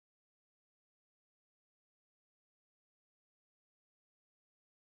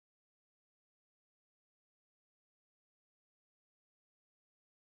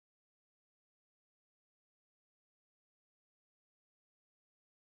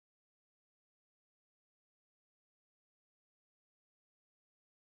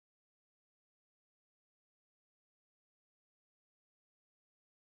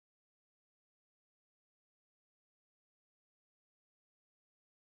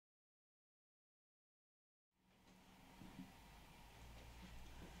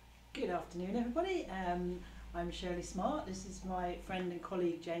afternoon, everybody. I'm Shirley Smart. This is my friend and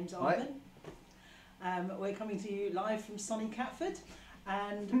colleague James Arben. We're coming to you live from sunny Catford,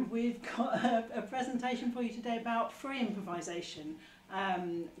 and we've got a presentation for you today about free improvisation.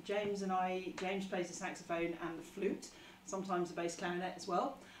 James plays the saxophone and the flute, sometimes the bass clarinet as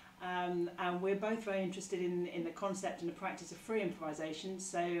well. And we're both very interested in the concept and the practice of free improvisation,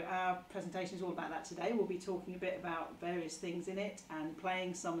 so our presentation is all about that today. We'll be talking a bit about various things in it and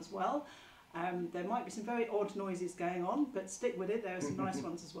playing some as well. There might be some very odd noises going on, but stick with it, there are some nice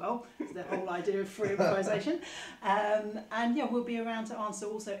ones as well. It's the whole idea of free improvisation. And yeah, we'll be around to answer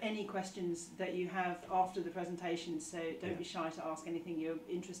also any questions that you have after the presentation, so don't be shy to ask anything you're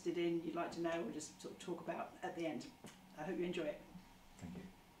interested in, you'd like to know, or just sort of talk about at the end. I hope you enjoy it. Thank you.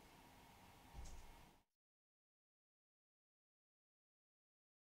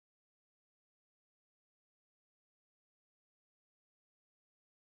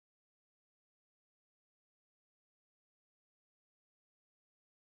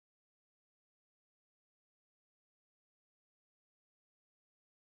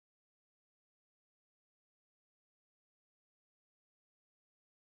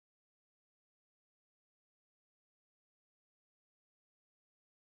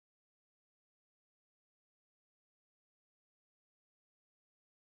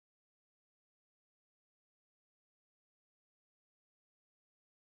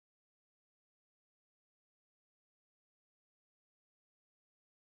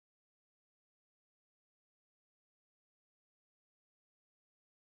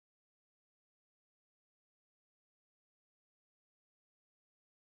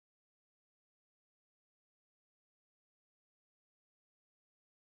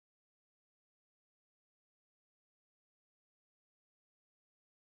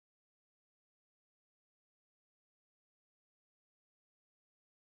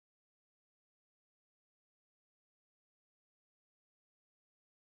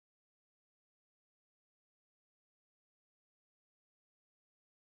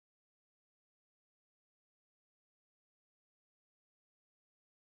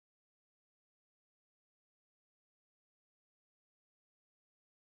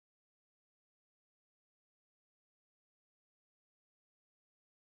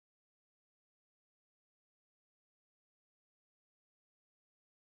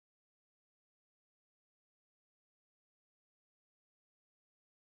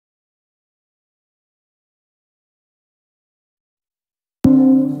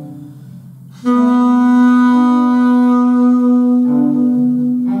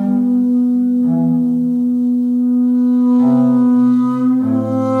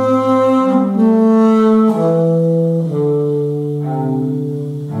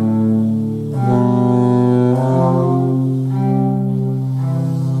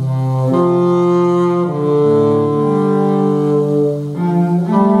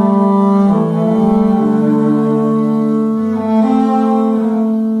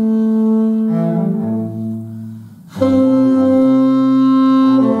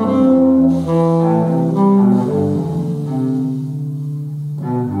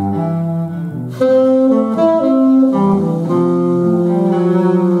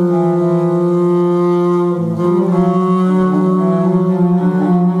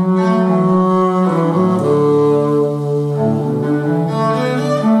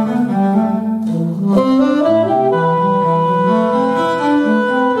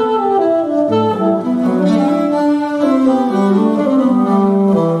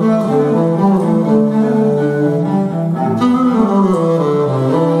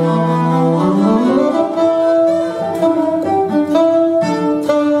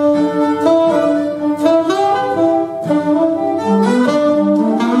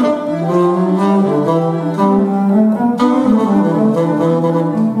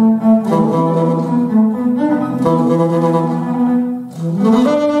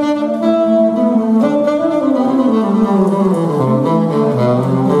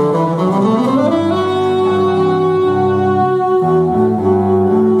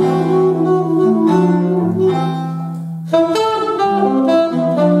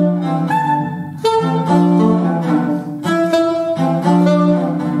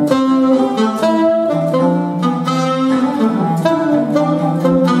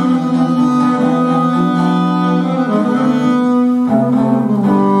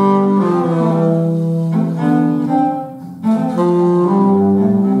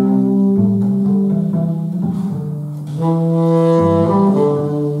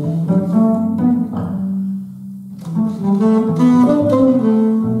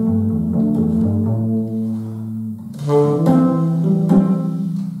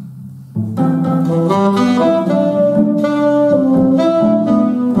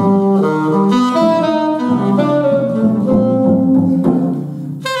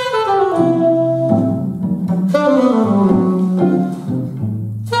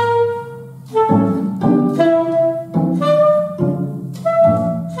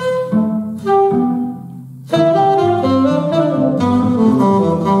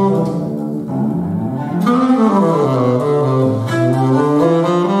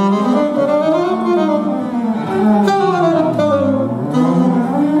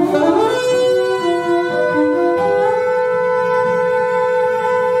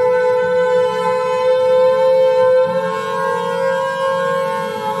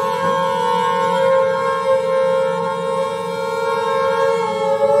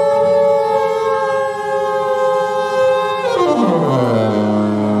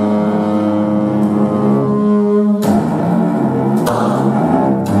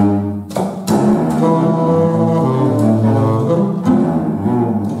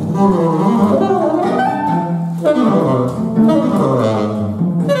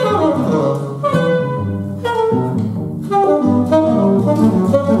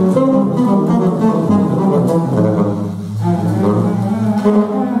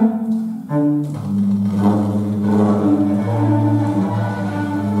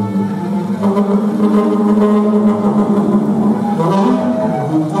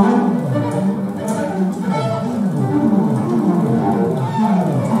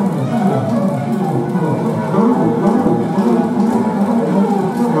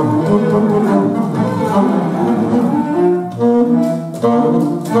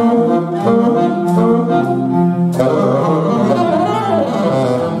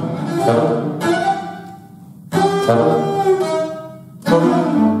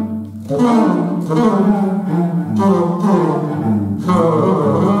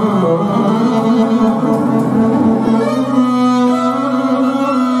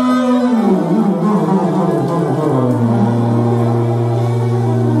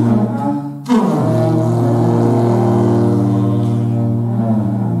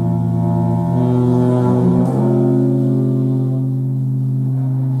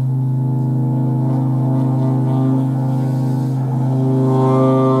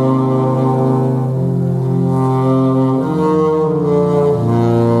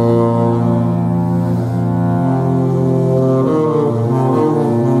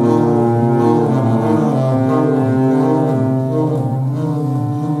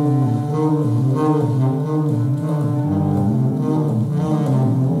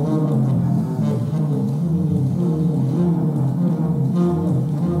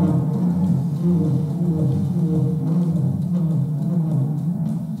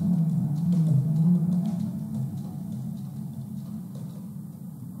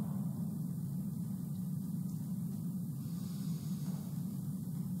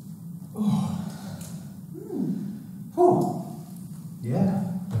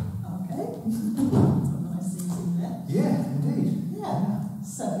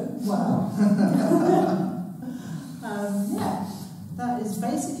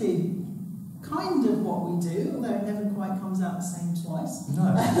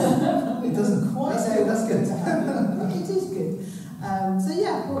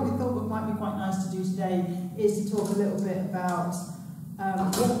 Is to talk a little bit about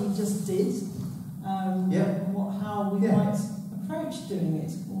what we just did, and how we might approach doing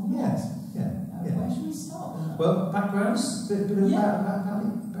it. Where should we start with that? Well, backgrounds, a bit about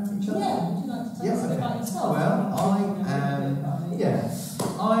each other. Yeah, would you like to tell us a bit about yourself? Well,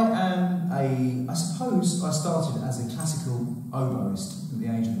 I suppose I started as a classical oboist at the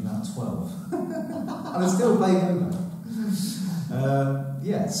age of about 12. And I still play oboe.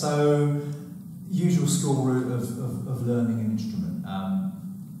 So usual school route of learning an instrument,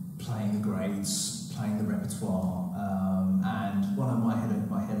 playing the grades, playing the repertoire, and one of my head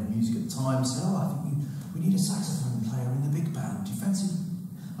of music at the time said, "Oh, I think we need a saxophone player in the big band. Do you fancy?"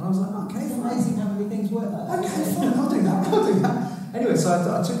 And I was like, "Okay, it's amazing how many things work like that." Okay, fine, I'll do that. Anyway, so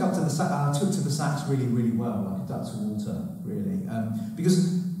I took to the sax really well, like a duck to water, really,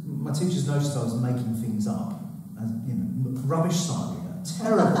 because my teachers noticed I was making things up, rubbish sight reading,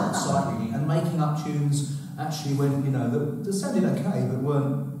 terrible sight reading, and making up tunes actually when that sounded okay but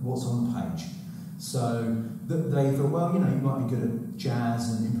weren't what's on the page. So they thought, well, you might be good at jazz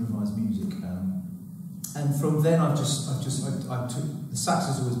and improvised music, and from then I took the sax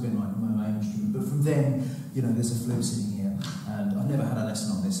has always been my main instrument, but from then there's a flute sitting here, and I've never had a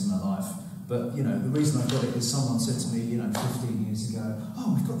lesson on this in my life. But the reason I got it is someone said to me 15 years ago,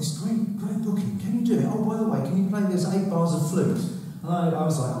 "Oh, we've got this great booking. Can you do it? Oh, by the way, can you play this 8 bars of flute?" And I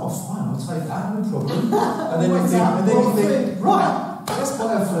was like, "Oh, fine, I'll take that, no problem." And then you think, right, let's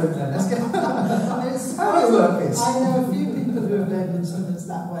buy a flute then. Let's get. How do you work this? I know a few people who have learned instruments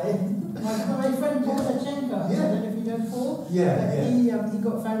that way. My friend Paul Zachenko, I don't know if you know Paul. He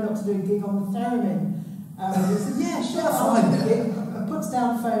got phoned up to do a gig on the theremin. He said, "Yeah, sure, I'll do the gig." Puts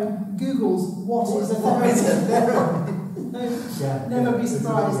down phone, Googles what is a theremin. Never be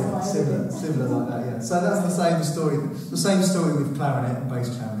surprised by similar like that. Yeah. So that's the same story. The same story with clarinet and bass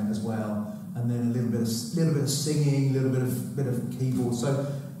clarinet as well, and then a little bit of singing, a little bit of keyboard. So a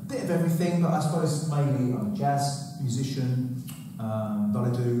bit of everything, but I suppose mainly I'm a jazz musician. But I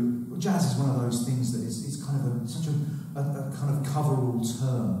do jazz is one of those things that it's kind of such a kind of coverall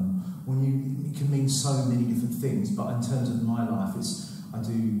term. It can mean so many different things, but in terms of my life, I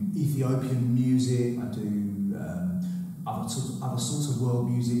do Ethiopian music, I do other sorts of world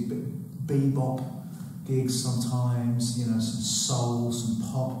music, bebop gigs sometimes, some soul, some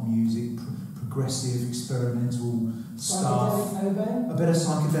pop music, progressive, experimental stuff. Oboe. A bit of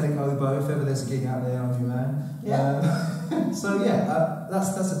psychedelic oboe, if ever there's a gig out there, I'm your man. That's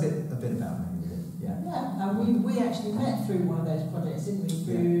a bit about me. Yeah, and we actually met through one of those projects, didn't we?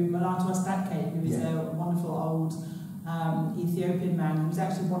 Through Mulatu Atsake, who is a wonderful old Ethiopian man who was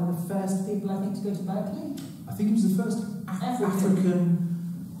actually one of the first people, I think, to go to Berkeley. I think he was the first African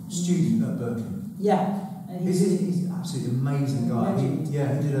student at Berkeley. Yeah. He's an absolutely amazing guy. He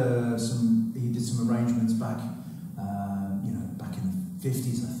did some arrangements back, back in the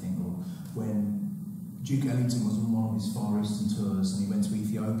 50s, I think, or when Duke Ellington was on one of his Far Eastern tours, and he went to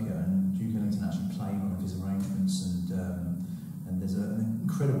Ethiopia, and Duke Ellington actually played one of his arrangements, and there's an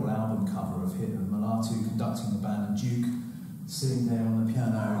incredible album cover of Mulatu conducting the band and Duke sitting there on the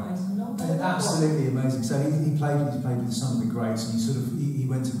piano. Absolutely amazing. So he played with some of the greats, and he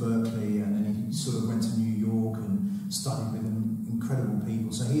went to Berkeley, and then he sort of went to New York and studied with incredible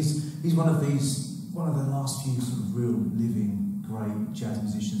people. So he's one of the last few sort of real living great jazz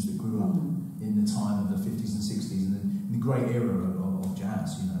musicians that grew up in the time of the 50s and 60s, and in the great era of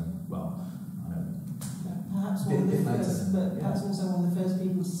jazz. Perhaps one of the first, but perhaps also one of the first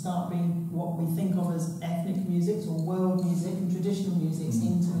people to start being what we think of as ethnic music or world music and traditional music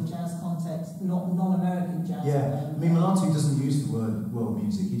into the jazz context, not non-American jazz. Yeah, I mean, Mulatu doesn't use the word world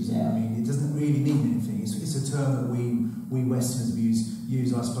music. He doesn't. I mean, it doesn't really mean anything. It's a term that we Westerners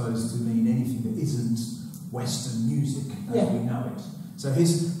use, I suppose, to mean anything that isn't Western music as we know it. So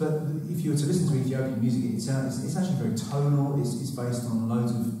but if you were to listen to Ethiopian music, it's actually very tonal. It's based on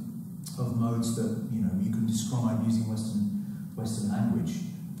loads of modes that you can describe using Western language,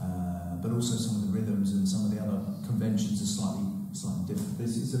 but also some of the rhythms and some of the other conventions are slightly different. But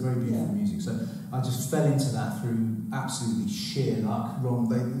it's a very beautiful music. So I just fell into that through absolutely sheer luck.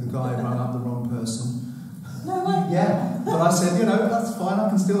 The guy rang up the wrong person. No way. Yeah, but I said, that's fine. I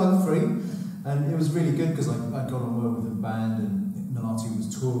can still have free, and it was really good because I got on well with the band, and Mulatu was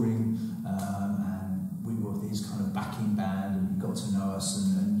touring, and we were this kind of backing band, and he got to know us,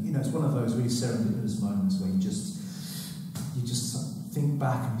 and it's one of those really serendipitous moments where you just think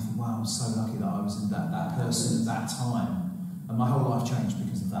back and you think, wow, I'm so lucky that I was in that person at that time, and my whole life changed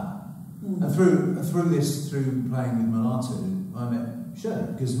because of that. And through playing with Mulatu, I met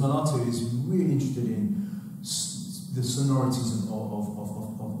Shirley, because Mulatu is really interested in the sonorities of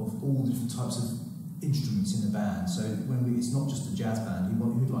all the different types of instruments in the band. So it's not just a jazz band. He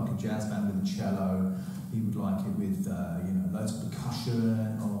would like a jazz band with a cello. He would like it with loads of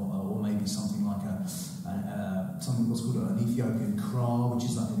percussion, or maybe something like something what's called an Ethiopian kra, which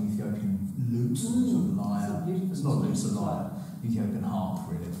is like an Ethiopian lute, sort of lyre. It's not a lute, it's a lyre. Ethiopian harp,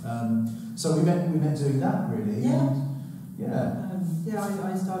 really. So we met doing that, really. I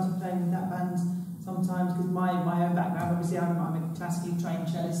started playing with that band sometimes because my own background, obviously I'm a classically trained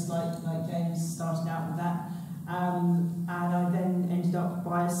cellist like James, started out with that. And I then ended up,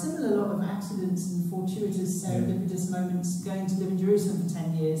 by a similar lot of accidents and fortuitous serendipitous moments, going to live in Jerusalem for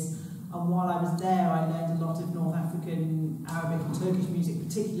 10 years. And while I was there, I learned a lot of North African, Arabic and Turkish music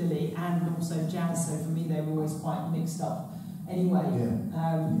particularly, and also jazz. So for me, they were always quite mixed up anyway.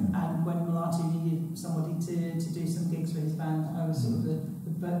 And when Mulatu needed somebody to do some gigs for his band, I was sort of the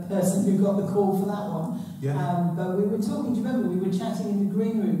person who got the call for that one. But we were talking, do you remember, we were chatting in the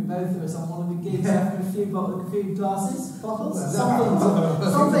green room, both of us, on one of the gigs after a few bottles,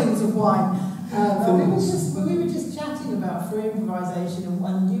 some things of wine. We were just chatting about free improvisation,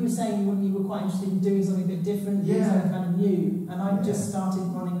 and you were saying you were quite interested in doing something a bit different, doing something kind of new. And I just started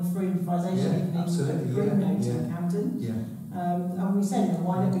running a free improvisation evening at the Green Note in Camden. And we said,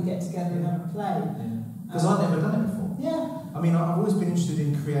 why don't we get together and have a play? Because I'd never done it before. I mean, I've always been interested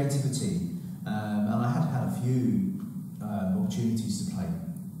in creativity, and I had a few opportunities to play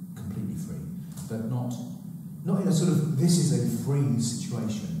completely free, but not in a sort of this is a free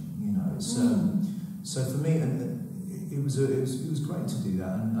situation. It's, so for me, it was great to do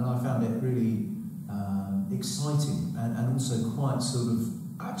that, and I found it really exciting and also quite sort of.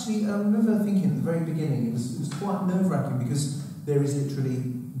 Actually, I remember thinking at the very beginning it was quite nerve-wracking because there is literally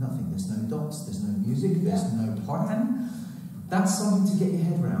nothing. There's no dots, there's no music, there's no plan. That's something to get your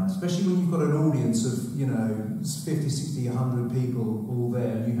head around, especially when you've got an audience of 50, 60, 100 people all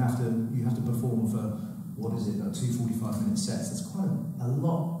there, and you have to perform for what is it, like 2 45-minute sets. That's quite a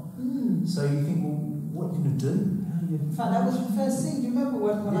lot. So you think, well, what are you going to do? In fact, that was the first thing. Do you remember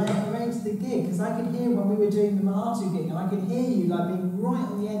when I arranged the gig? Because I could hear when we were doing the Mulatu gig, and I could hear you being right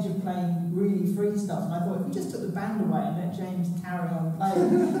on the edge of playing really free stuff. And I thought, if we just took the band away and let James carry on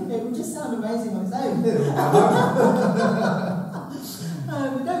playing, it would just sound amazing on its own.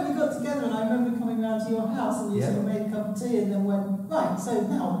 But we got together, and I remember coming round to your house, and you sort of made a cup of tea, and then went, right, so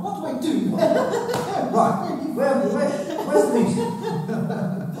now, what do I do? Where's the music?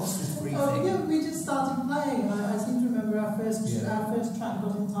 What's this free thing? We just started playing, and I seem to remember our first track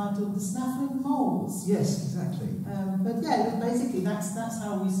got entitled The Snaffling Moles. Yes, exactly. But basically that's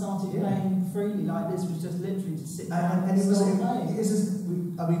how we started playing freely like this, was just literally to sit down and start playing. It's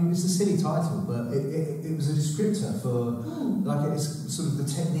a silly title, but it was a descriptor for it's sort of the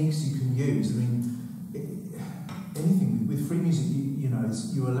techniques you can use. I mean,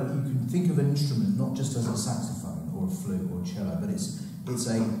 you can think of an instrument not just as a saxophone or a flute or a cello, but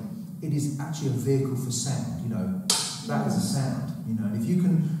it is actually a vehicle for sound. You know, that is a sound. You know, and if you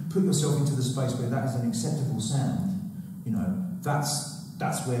can put yourself into the space where that is an acceptable sound, you know, that's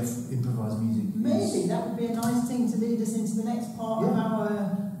where improvised music is. Maybe that would be a nice thing to lead us into the next part of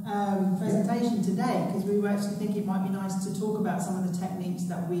our presentation today, because we were actually thinking it might be nice to talk about some of the techniques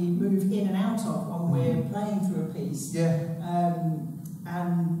that we move in and out of when we're playing through a piece.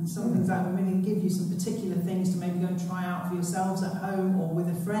 And some things that we're going to give you some particular things to maybe go and try out for yourselves at home or with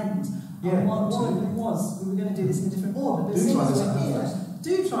a friend. One of them was, we were going to do this in a different order, but since we're here,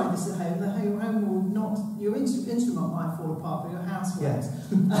 do try this at home. The home will not, your instrument might fall apart, but your house won't.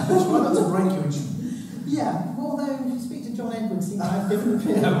 Try not to break your instrument. Although if you speak to John Edwards, he might have different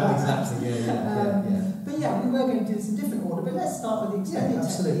opinions about that. But we were going to do this in a different order, but let's start with the extended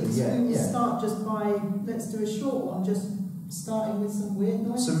techniques. We will start just by, let's do a short one, just starting with some weird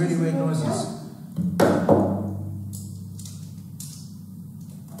noises. Some really weird noises.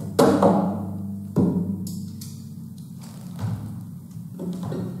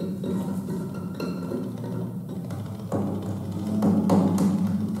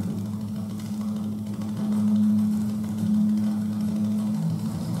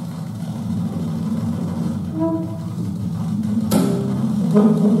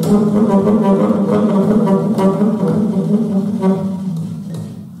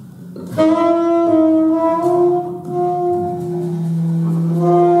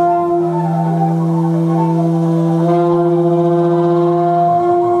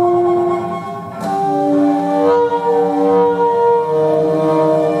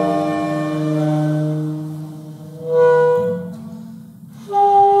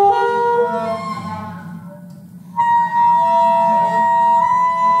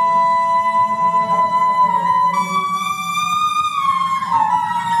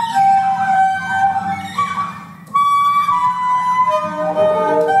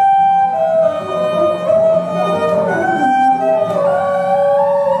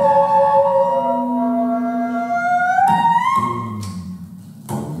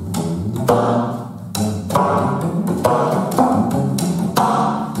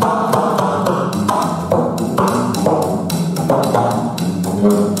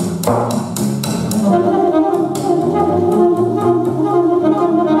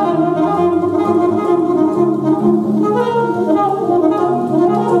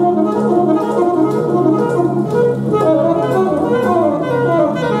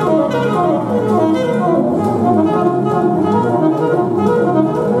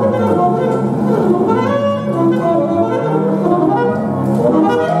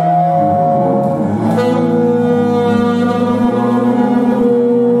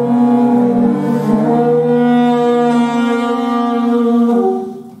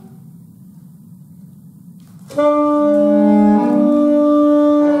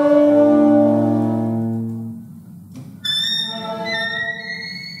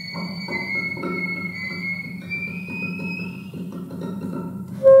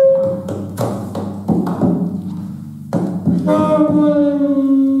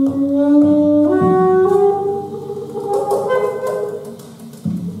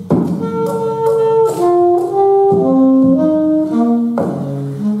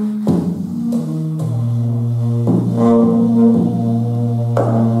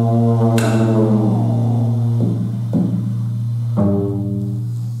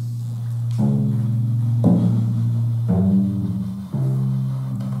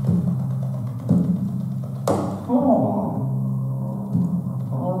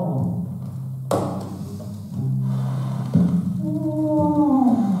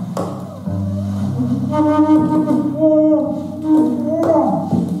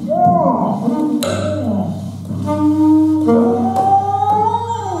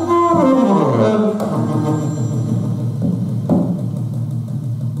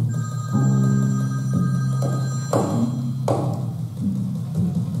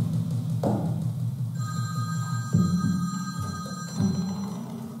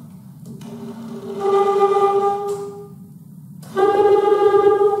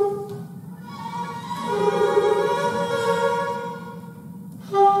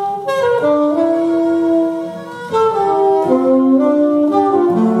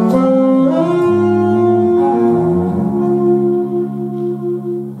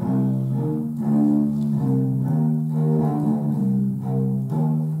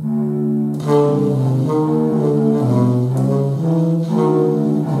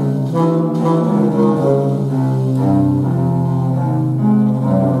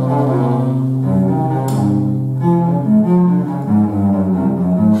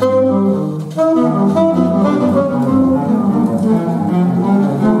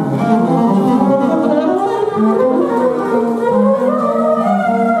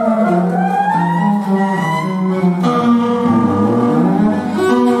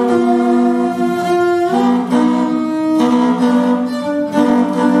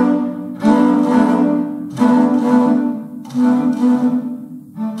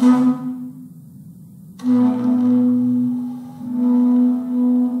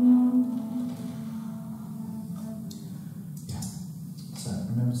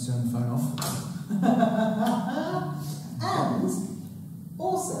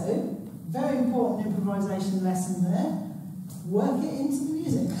 also, very important improvisation lesson there, work it into the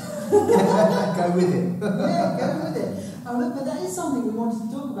music. Go with it. Yeah, go with it. But that is something we wanted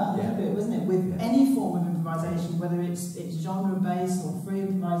to talk about a little bit, wasn't it? With any form of improvisation, whether it's genre-based or free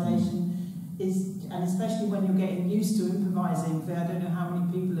improvisation, and especially when you're getting used to improvising. I don't know how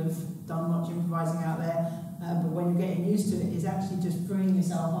many people have done much improvising out there, but when you're getting used to it, is actually just freeing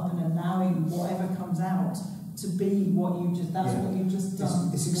yourself up and allowing whatever comes out to be what you just, that's what you've just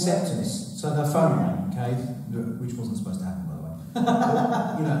done. It's acceptance. So the phone rang, okay, which wasn't supposed to happen, by the way.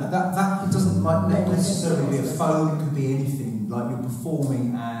 But, that doesn't necessarily be a phone, it could be anything, like you're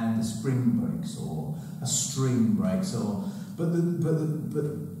performing and a spring breaks or a string breaks, but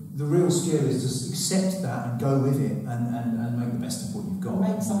the real skill is just accept that and go with it and make the best of what you've got.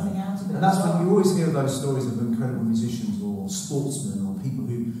 Make something out of it. And that's when you always hear those stories of incredible musicians or sportsmen or people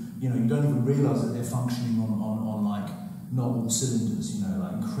who, you don't even realise that they're functioning on like not all cylinders,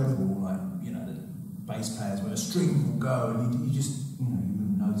 like incredible, like, the bass players where a string will go and you just, you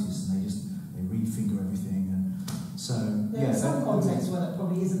wouldn't notice and they refinger everything. And so, there are some contexts where that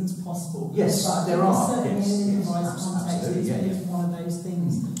probably isn't possible. Yes, but there are. Certainly in an improvised context, absolutely, it's one of those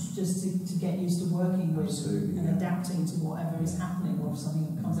things just to get used to working with and adapting to whatever is happening, or if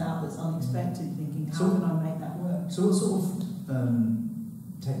something comes out that's unexpected, thinking, how can I make that work? So what sort of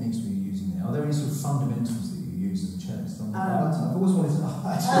techniques were you using there? Are there any sort of fundamentals that you use as a cellist? I've always wanted to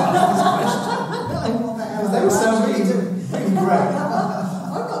ask this question. Because they were sounding really great.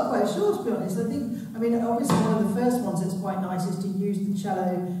 I'm not quite sure, to be honest. I mean, obviously one of the first ones that's quite nice is to use the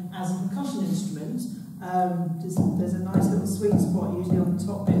cello as a percussion instrument. There's a nice little sweet spot usually on the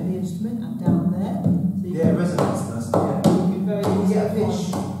top bit of the instrument and down there. So resonance does. Yeah. You can very easily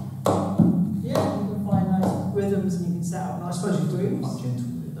pitch. Yeah, you can find nice rhythms and you can set up nice. I suppose you do it grooves. quite gentle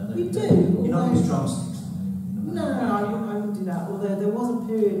with it, don't We you? do. You don't use drumsticks. No, I wouldn't do that. Although there was a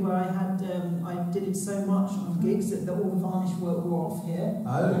period where I did it so much on gigs that all the varnish were off here.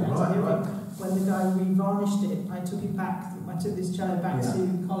 Oh, right. When the guy re-varnished it, I took this cello back to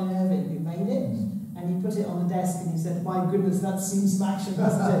Colin Irvin, who made it, and he put it on the desk and he said, "My goodness, that's seen some action,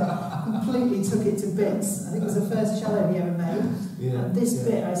 hasn't it?" Completely took it to bits. I think it was the first cello he ever made. Yeah. And this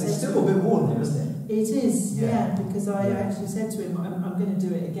bit, I said, it's still a bit worn there, isn't it? It is, because I actually said to him, I'm going to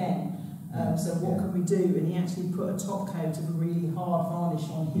do it again. So what can we do? And he actually put a top coat of a really hard varnish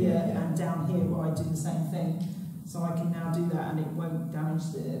on here and down here where I do the same thing. So I can now do that and it won't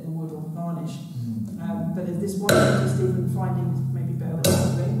damage the wood or the varnish. But there's this one, just even finding maybe better with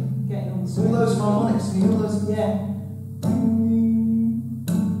the string, getting on the string. All those harmonics, and all those... Yeah.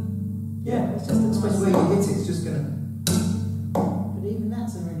 Yeah, it's just a nice where you hit it, it's just going to... But even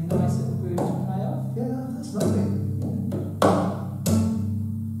that's a really nice little groove to play off. Yeah, that's lovely.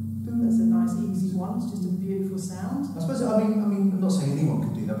 That's a nice easy one, it's just a beautiful sound. I suppose, I mean, I'm not saying anyone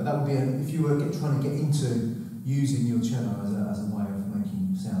could do that, but that would be, if you were trying to get into using your cello as a way of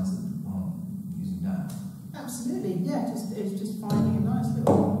making sounds that aren't using that. Absolutely, yeah, it's just finding a nice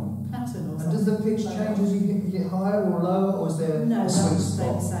little pattern or something. And does the pitch change as you get higher or lower, or is there no, a that sweet will stay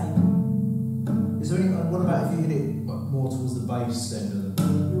spot? the same. Is there any, what about if you hit it more towards the bass end of the...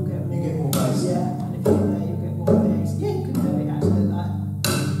 You'll get more. You get more bass? Yeah, and if you're there, you'll get more bass. Yeah, you could do it actually like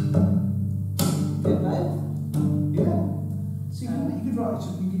that. Get both. Yeah. So you could write,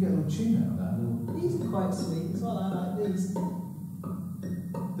 you could get a little tune out of that. These are quite sweet as well, I like these.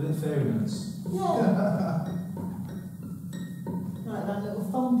 They're fairy notes. Yeah. Like that little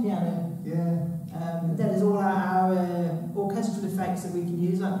thumb piano. Yeah. Then there's all our orchestral effects that we can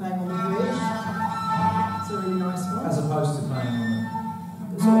use, like playing on the bridge. It's a really nice one. As opposed to playing on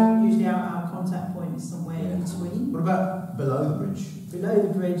the... So usually our contact point is somewhere in between. What about below the bridge? Below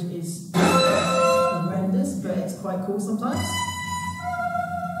the bridge is horrendous, but it's quite cool sometimes.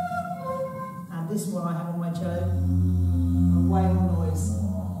 And this one I have on my cello, a whale noise.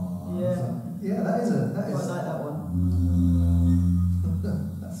 Yeah, that is. I quite like that one.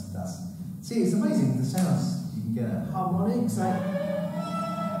 that's. See, it's amazing the sounds you can get out. Harmonics, like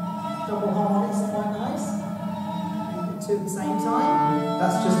double harmonics are quite nice. You get two at the same time.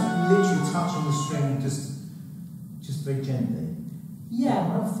 That's just literally touching the string, just very gently. Yeah,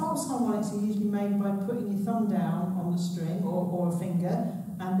 well, false harmonics are usually made by putting your thumb down on the string or a finger,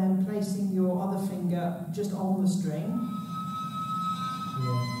 and then placing your other finger just on the string.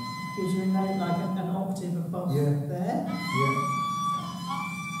 Yeah. Gives you a note like an octave above there. Yeah.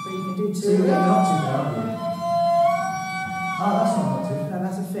 But you can do two. So you're getting an octave there, aren't you? Oh, that's not an octave. No,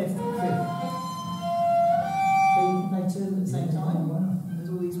 that's a fifth. But you can play two at the same time. Wow. And there's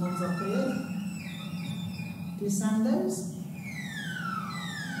all these ones up here. Glissandos.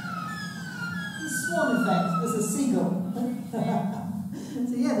 The swan effect. There's a seagull.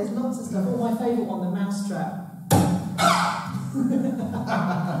 So there's lots of stuff. Oh, my favourite one, the mousetrap.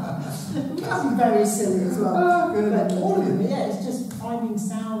 It can be very silly as well. Oh, good. But all of them, yeah, it's just finding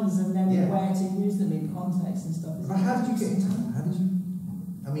sounds and then where to use them in context and stuff. But how did you get into that? How did you?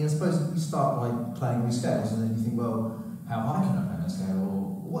 I mean, I suppose you start by playing with scales, and then you think, well, how high can I play that scale,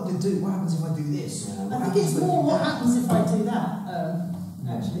 or what do I do? What happens if I do this? Or I think it's more what happens if I do that.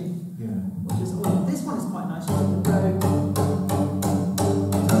 Actually, which is this one is quite nice. You can go.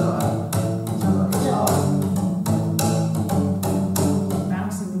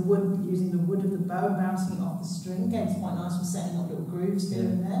 Bouncing the wood, using the wood of the bow, bouncing it off the string. Again, it's quite nice for setting up little grooves here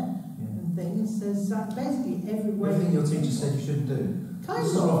and there and things. There's basically every way. Everything your teacher said you shouldn't do. Kind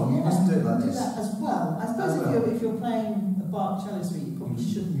of, you mustn't do it like this. Do that as well. I suppose if you're playing a Bach cello suite, you probably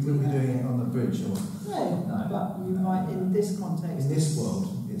shouldn't. You wouldn't be doing it on the bridge, or no. But you might in this context. In this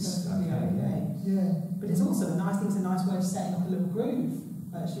world, it's okay. Yeah, but it's also a nice thing. It's a nice way of setting up a little groove.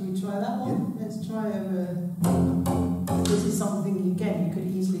 Should we try that one? Yeah. Let's try over. This is something again. You could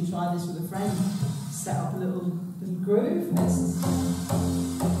easily try this with a friend. Set up a little groove.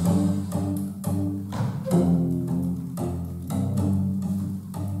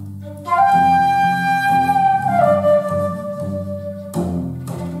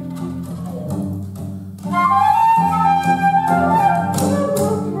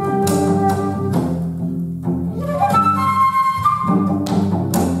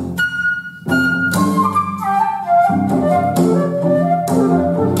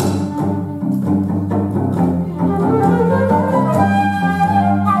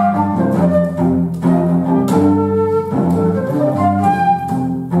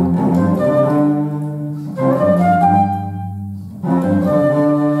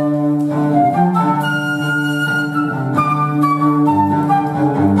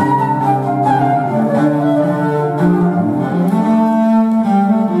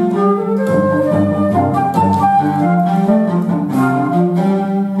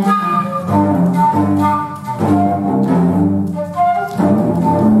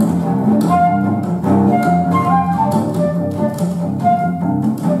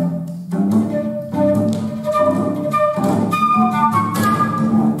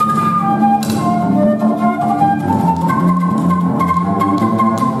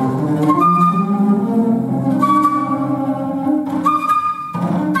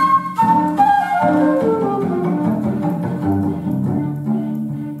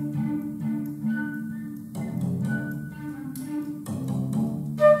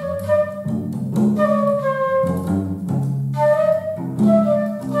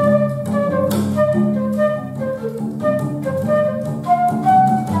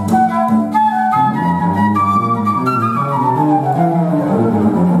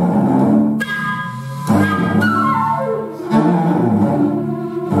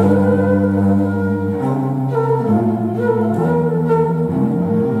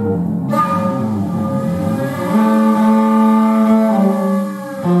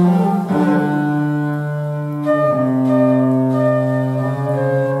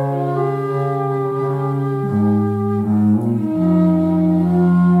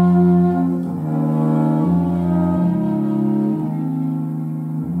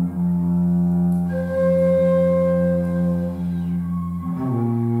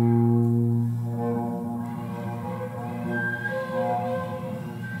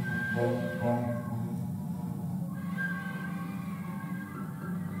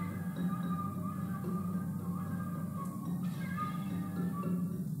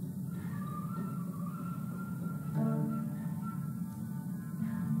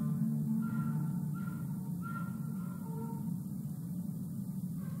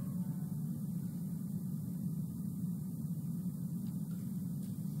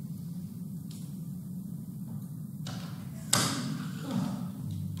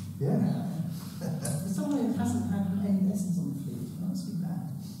 Yeah. For someone who hasn't had any lessons on the flute, not too bad.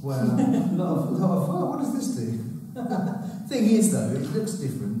 Well, what does this do? Thing is, though, it looks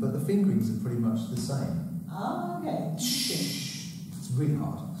different, but the fingerings are pretty much the same. Ah, okay. Shh. It's really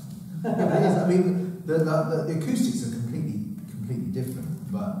hard. Yeah, but it is. I mean, the acoustics are completely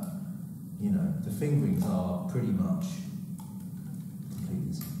different, but you know, the fingerings are pretty much completely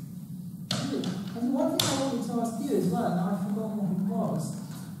the same. And one thing I wanted to ask you as well, and I've forgotten what it was.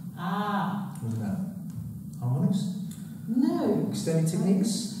 What was that? Harmonics? No. Extended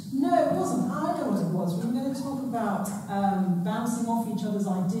techniques? No, it wasn't. I know what it was. We were going to talk about bouncing off each other's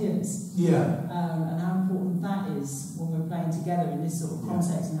ideas. Yeah. And how important that is when we're playing together in this sort of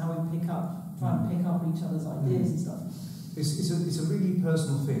context, and how we try and pick up each other's ideas and stuff. It's a really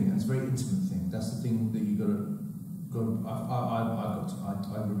personal thing, and it's a very intimate thing. That's the thing that you got to. I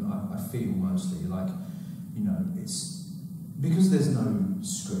feel mostly. Like, you know, it's because there's no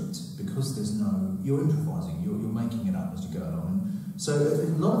script, because there's no, you're improvising, you're making it up as you go along. And so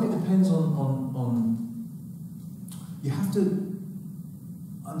a lot of it depends on you have to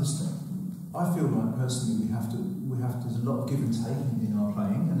understand. I feel like personally we have to. There's a lot of give and take in our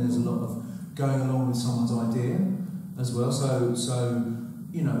playing, and there's a lot of going along with someone's idea as well. So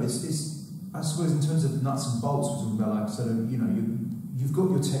you know, it's I suppose in terms of nuts and bolts, we're talking about like sort of, you know, you've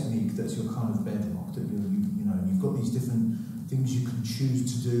got your technique that's your kind of bedrock, that you know you've got these different things you can choose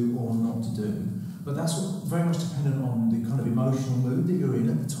to do or not to do, but that's very much dependent on the kind of emotional mood that you're in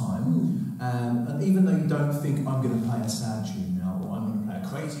at the time. And even though you don't think I'm going to play a sad tune now, or I'm going to play a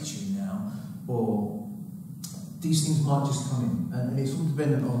crazy tune now, or these things might just come in, and it's all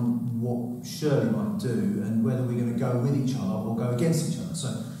dependent on what Shirley might do and whether we're going to go with each other or go against each other.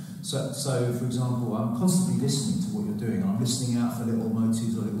 So for example, I'm constantly listening to what you're doing. I'm listening out for little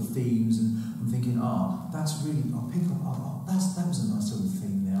motifs or little themes, and I'm thinking, that's really, I'll pick up, that was a nice little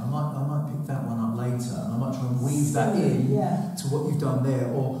theme there. I might pick that one up later, and I might try and weave that in to what you've done there.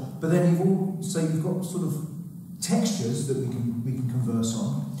 But then you've got sort of textures that we can converse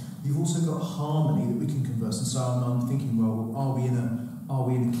on. You've also got harmony that we can converse, and so I'm thinking, well, are we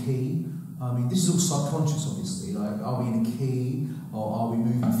in a key? I mean, this is all subconscious, obviously. Like, are we in a key, or are we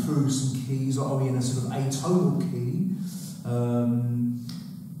moving through some keys, or are we in a sort of atonal key?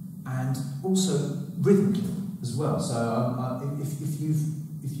 And also rhythmically as well. So if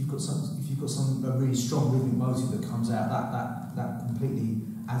you've got some a really strong rhythmic motive that comes out, that completely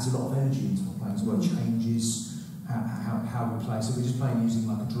adds a lot of energy into our playing as well. Changes how we play. So we're just playing using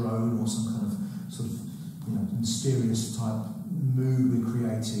like a drone or some kind of sort of, you know, mysterious type mood we're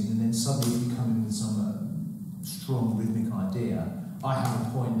creating, and then suddenly you come in with some strong rhythmic idea. I have a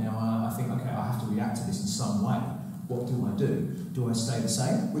point now. I think, okay, I have to react to this in some way. What do I do? Do I stay the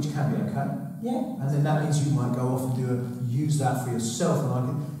same, which can be okay? Yeah. And then that means you might go off and use that for yourself,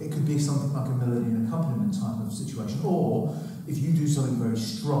 and it could be something like a melody and accompaniment type of situation. Or if you do something very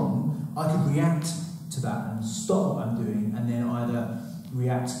strong, I could react to that and stop what I'm doing, and then either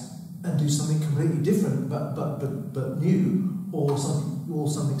react and do something completely different but new, or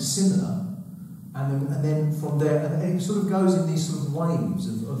something similar, and then from there, and it sort of goes in these sort of waves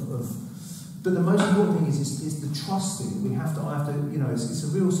of but the most important thing is the trust thing. I have to, you know, it's a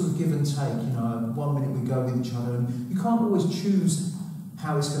real sort of give and take. You know, 1 minute we go with each other, and you can't always choose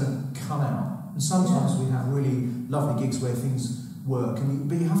how it's going to come out. And sometimes we have really lovely gigs where things work,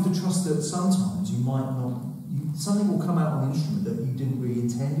 but you have to trust that sometimes you might not. Something will come out on the instrument that you didn't really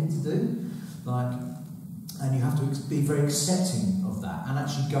intend it to do, and you have to be very accepting of that and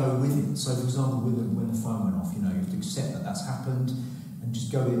actually go with it. So, for example, when the phone went off, you know, you have to accept that that's happened and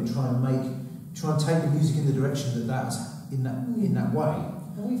just go with it and try and take the music in the direction that's in that way.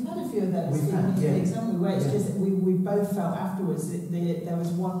 And we've had a few of those gigs, haven't we? Where it's just that we both felt afterwards that there was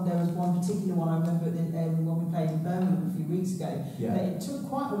one particular one I remember when we played in Birmingham a few weeks ago. That it took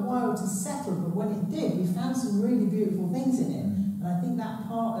quite a while to settle, but when it did, we found some really beautiful things in it. And I think that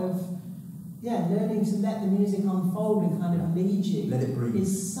part of learning to let the music unfold and kind of lead you, let it breathe,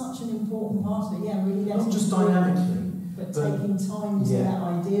 is such an important part of it. Yeah, really. Not just dynamically, but taking time to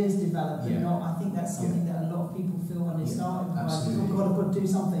let ideas develop, and not. I think that's something that a lot of people feel when they start improvising. Oh God, I've got to do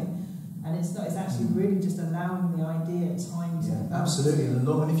something, and it's not. It's actually really just allowing the idea time to. Absolutely, and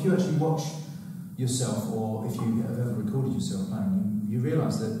if you actually watch yourself, or if you have ever recorded yourself playing, you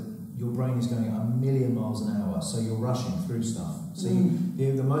realise that your brain is going at 1,000,000 miles an hour, so you're rushing through stuff. So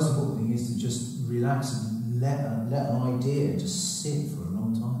the most important thing is to just relax and let an idea just sit for a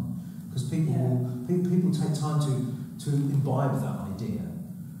long time, because people take time to imbibe that idea,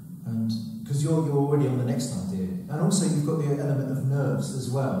 and because you're already on the next idea, and also you've got the element of nerves as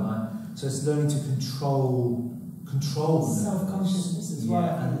well. So it's learning to control self-consciousness as well.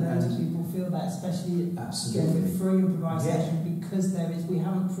 And loads of people feel that, especially with free improvisation, because we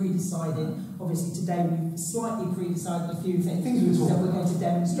haven't pre-decided. Obviously today we've slightly pre-decided a few things that we're going to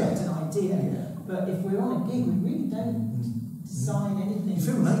demonstrate an idea. But if we're on a gig, we really don't decide anything. You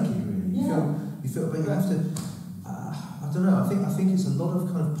feel naked, really. You feel, but you have to. I don't know. I think it's a lot of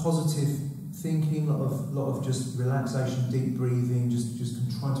kind of positive thinking, a lot of just relaxation, deep breathing, just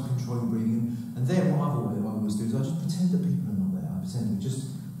trying to control your breathing. And then what I always do is I just pretend that people are not there. I pretend we're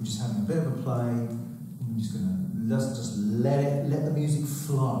just having a bit of a play. I'm just going to let the music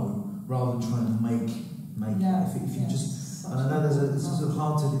flow rather than trying to make it. If you just, and I know there's a sort of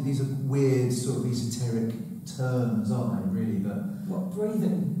hard to. These are weird sort of esoteric terms, aren't they? Really, but. What,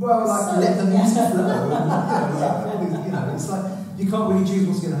 breathing? Well, let the music flow. You know, it's like you can't really choose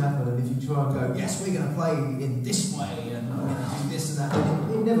what's going to happen, and if you try and go, yes, we're going to play in this way, and do this and that.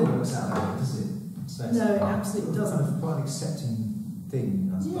 It never works out like that, does it? So no, it absolutely doesn't. Kind of quite an accepting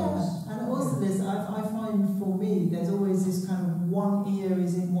thing, I suppose. Yeah, and also I find for me, there's always this kind of one ear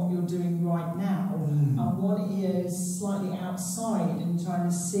is in what you're doing right now, and one ear is slightly outside and trying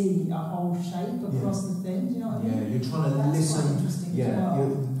to see a whole shape across the thing. Do you know what I mean? Yeah, you're trying to listen. Yeah,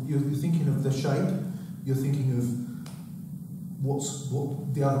 you're thinking of the shape. You're thinking of what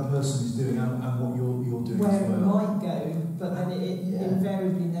the other person is doing and what you're doing where as well. It might go, but then it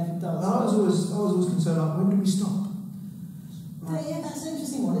invariably never does. I was always concerned, like, when do we stop? Yeah, that's an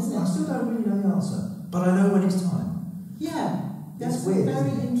interesting one, isn't it? I still don't really know the answer, but I know when it's time. Yeah, that's weird, a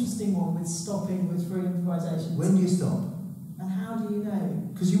very interesting one with stopping with free improvisation. When do you stop? And how do you know?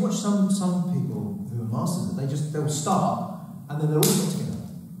 Because you watch some people who are masters, they'll start and then they'll all stop together,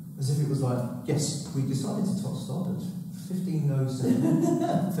 as if it was like, yes, we decided to stop at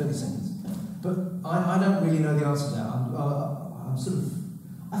 15:07, 30 seconds. But I don't really know the answer to that. I'm sort of.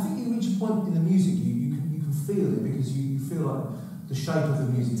 I think you reach a point in the music you can feel it, because you feel like the shape of the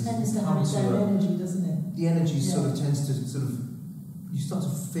music tends to have its own energy, doesn't it? The energy sort of tends to you start to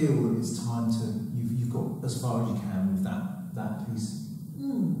feel that it's time to you've got as far as you can with that piece.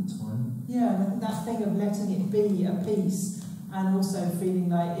 Time. Yeah, and I think that thing of letting it be a piece, and also feeling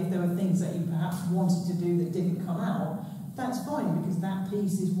like if there were things that you perhaps wanted to do that didn't come out, that's fine, because that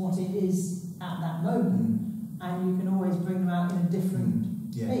piece is what it is at that moment, and you can always bring them out in a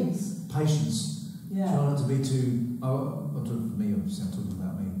different piece. Patience. Yeah. Try not to be too. I'm talking for me, obviously. I'm talking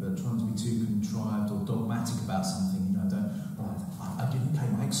about me, but trying to be too contrived or dogmatic about something. You know, I didn't play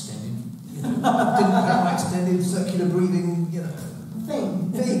my extended. Didn't play my extended circular breathing.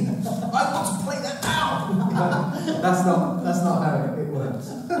 Thing. I want to play that now. That's not how it works.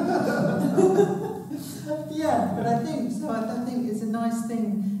 Yeah, but I think it's a nice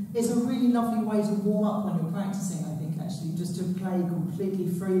thing. It's a really lovely way to warm up when you're practicing. I think actually, just to play completely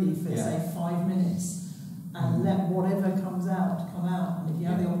freely for say 5 minutes, and let whatever comes out come out. And if you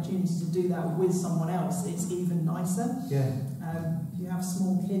have the opportunity to do that with someone else, it's even nicer. Yeah. If you have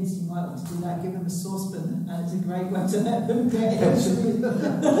small kids, you might want to do that. Give them a saucepan, and it's a great way to let them get into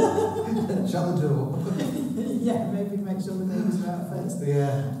it. Shut the door. Yeah, maybe make sure the babies are out first.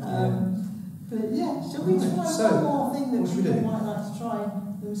 Yeah. But yeah, shall we try one more thing that people might like to try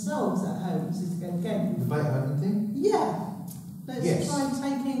themselves at home? This is again the Beethoven thing. Yeah. Let's try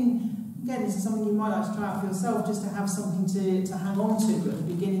taking. Again, this is something you might like to try out for yourself, just to have something to hang on to at the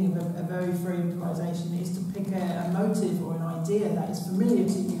beginning of a very free improvisation, is to pick a motive or an idea that is familiar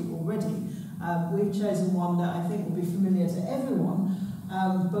to you already. We've chosen one that I think will be familiar to everyone,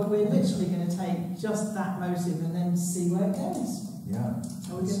 but we're literally going to take just that motive and then see where it goes. Yeah.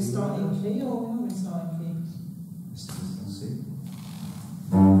 Are we going to start in key, or are we going to start in key? Let's see.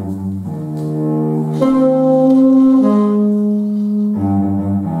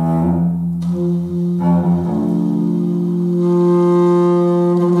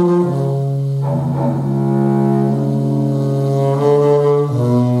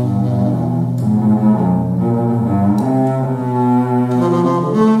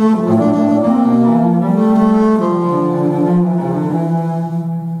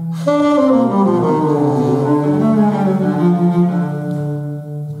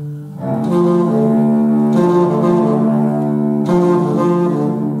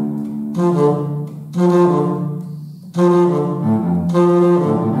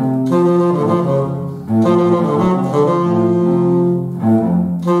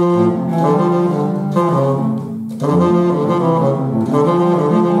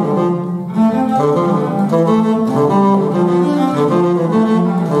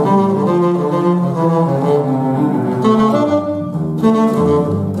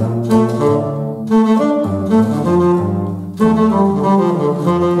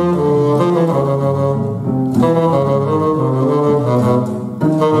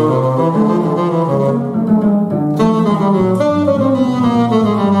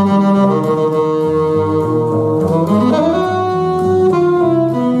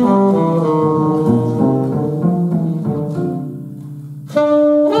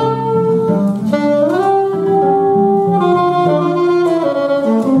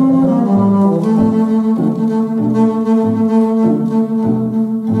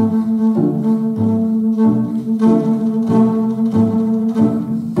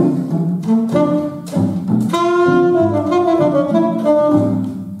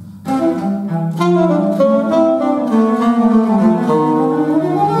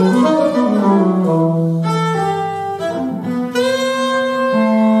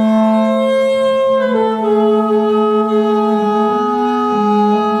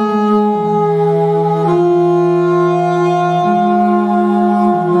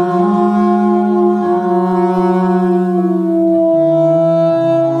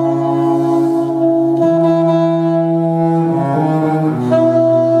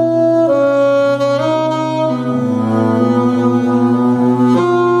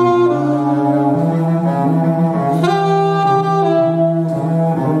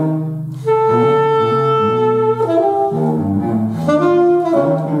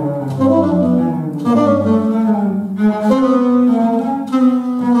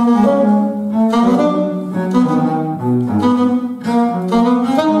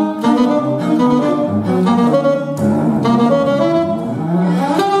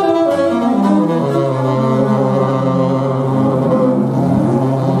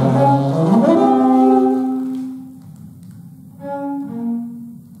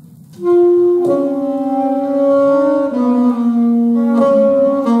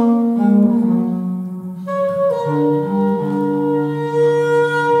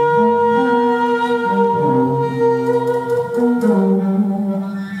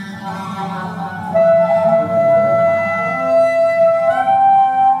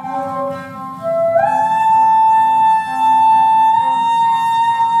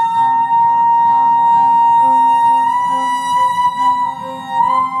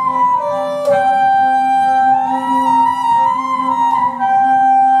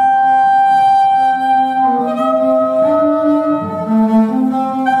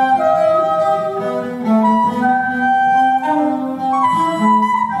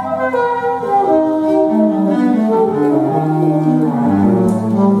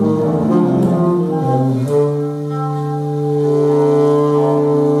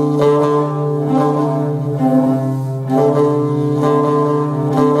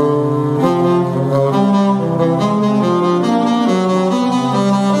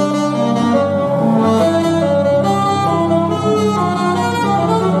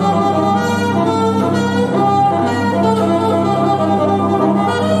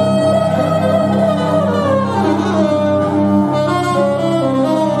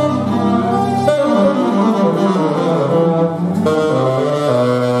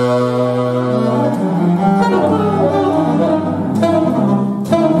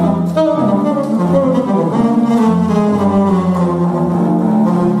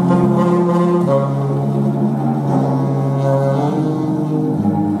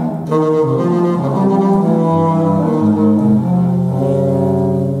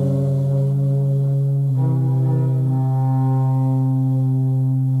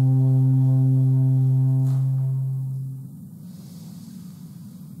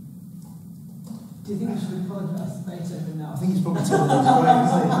 Do you think we should apologise to Beethoven now? I think he's probably told us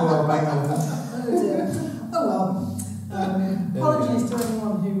poor Beethoven. Oh dear. Oh well. Apologies to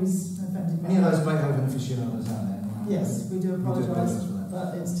anyone who was offended by any of those Beethoven aficionados out there. Yes, we do apologise,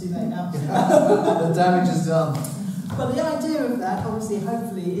 but it's too late now. The damage is done. But the idea of that, obviously,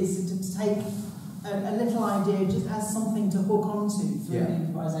 hopefully, is to take a little idea just as something to hook onto through the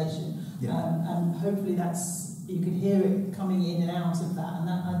improvisation. And hopefully you could hear it coming in and out of that. And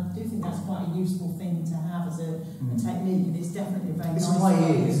that, I do think that's quite a useful thing to have as a technique, and it's definitely a very nice way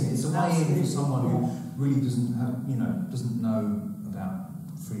in, isn't it? It's a way in for someone who really doesn't have, doesn't know about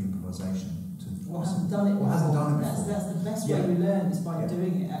free improvisation. Or hasn't done it before. That's the best way you learn, is by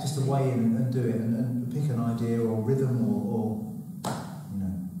doing it. Actually. Just a way in and do it, and pick an idea or rhythm or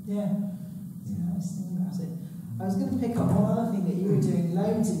Yeah, that's a nice thing about it. I was going to pick up one other thing that you were doing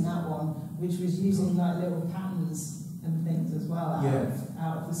loads in that one, which was using like little patterns and things as well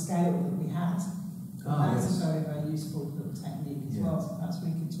out of the scale that we had. That's a very, very useful little technique as well. So perhaps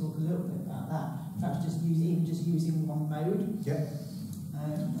we could talk a little bit about that. Perhaps just using one mode.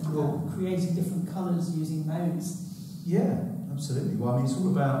 And creating different colours using modes. Yeah, absolutely. Well, I mean, it's all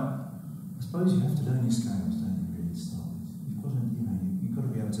about. I suppose you have to learn your scales, don't you? Really, to start with. You've got to, you've got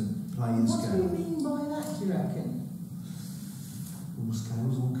to be able to play your scales. What do you mean by that? Do you reckon? All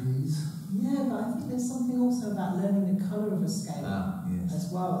scales, all keys. Yeah, but I think there's something also about learning the colour of a scale as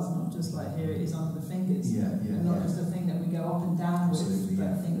well. It's not just like here it is under the fingers. And not just a thing that we go up and down with, but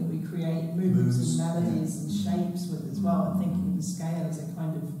a thing that we create movements and melodies and shapes with as well. And thinking of the scale as a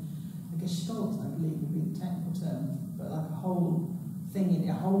kind of a gestalt, I believe would be the technical term, but like a whole thing,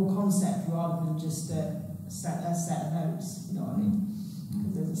 a whole concept rather than just a set of notes. You know what I mean?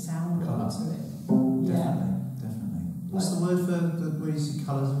 Because there's a sound to it. Definitely. What's the word for where you see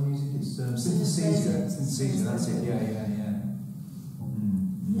colours in music? It's synesthesia. Synesthesia, that's it.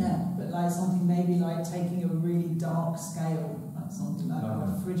 Yeah, but like something maybe like taking a really dark scale, like something like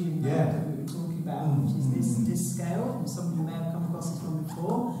a Phrygian mode that we were talking about, which is this scale, and some of you may have come across this one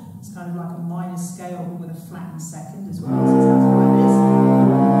before. It's kind of like a minor scale but with a flattened second as well. So it sounds like this.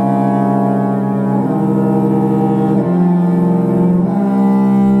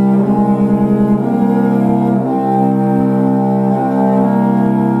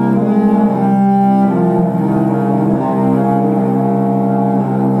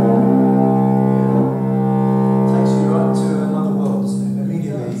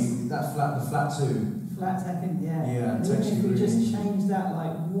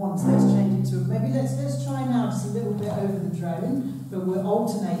 But we'll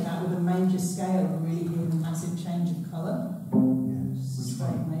alternate that with a major scale and really hear the massive change of colour.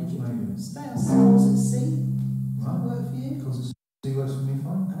 Straight major. Chords at C. Does that work for you? Chords at C works for me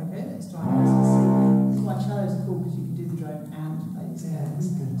fine. Okay, let's try chords at C. This is why cellos are cool, because you can do the drone and play the scale.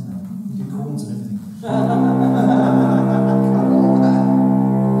 You do chords and everything.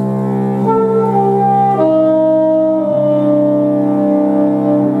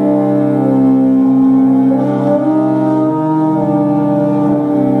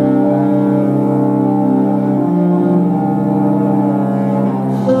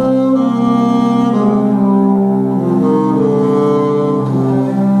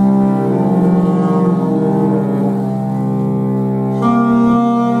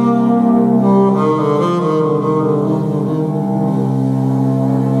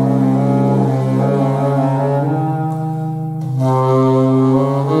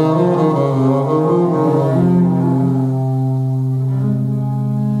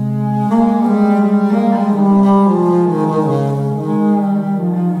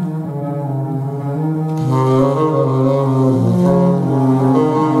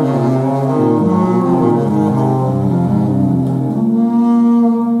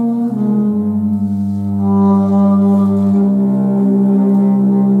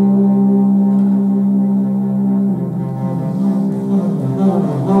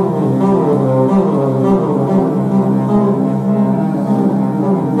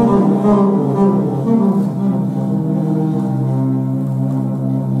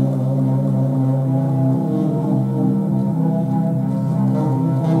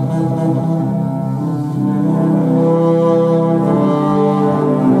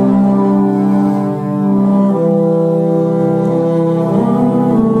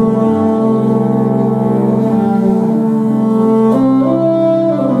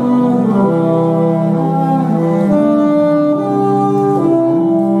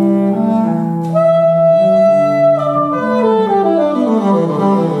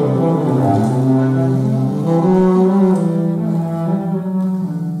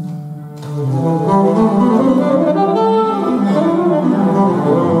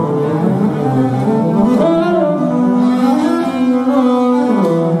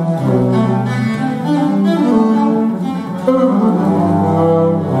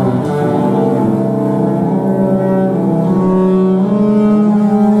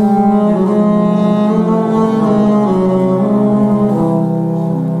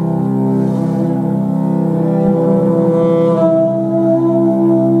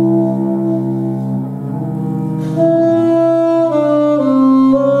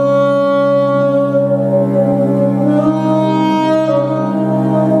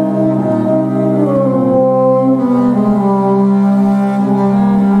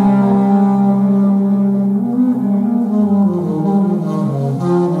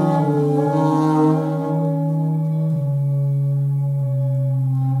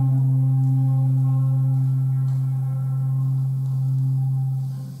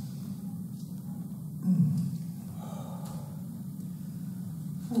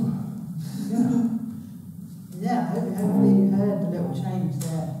 Yeah, hopefully you heard the little change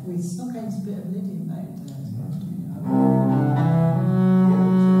there. We snuck into a bit of Lydian mode there as well.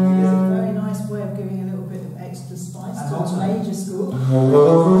 It's a very nice way of giving a little bit of extra spice to a major score.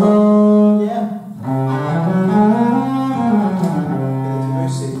 Yeah.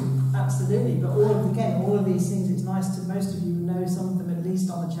 Absolutely, but all of these things, it's nice to, most of you know some of them at least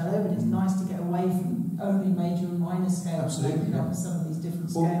on the cello, but it's nice to get away from only major and minor scales. Absolutely, yeah. Some of these different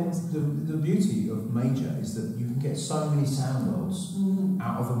scales. The beauty of major is that you can get so many sound worlds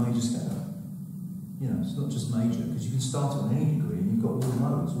out of a major scale. You know, it's not just major, because you can start it on any degree and you've got all the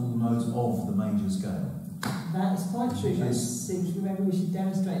modes of the major scale. That is quite true. Maybe we should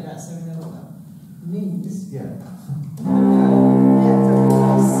demonstrate that so we know what that means. Yeah. C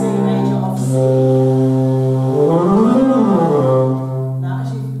major off C. Now,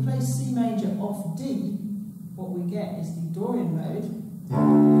 actually, if we play C major off D, what we get is the Dorian mode.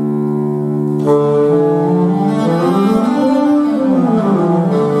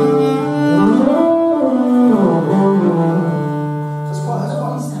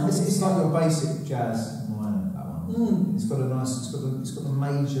 It's like your basic jazz minor. That one. It's got a nice. It's got the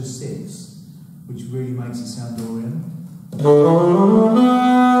major six, which really makes it sound Dorian. Major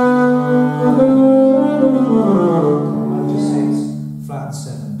 6, flat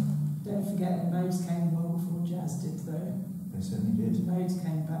 7. Don't forget the modes came well before jazz did, though. They certainly did. The modes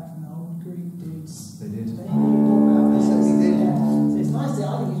came back from the old Greek dudes. They did. They knew all about They certainly did. Yeah. So it's nice. I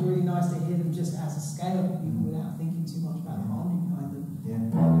think it's really nice to hear them just as a scale, even without thinking too much about the harmony behind them.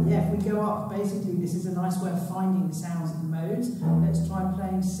 Yeah. If we go up, basically, this is a nice way of finding the sounds of the modes. Let's try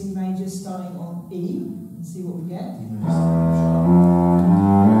playing C major starting on E and see what we get. You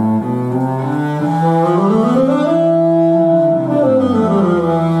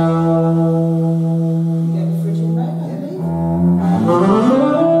get the Phrygian mode, I believe.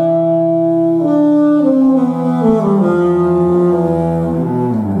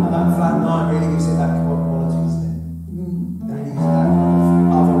 And that flat 9 really gives it that quality, doesn't it? It really gives it that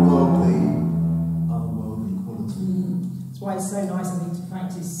otherworldly quality. That's why it's so nice, I think, to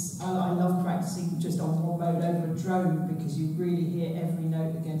practice. I love practicing just on one mode over a drone, because you really hear every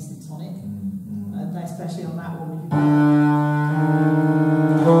note against the tonic, especially on that one.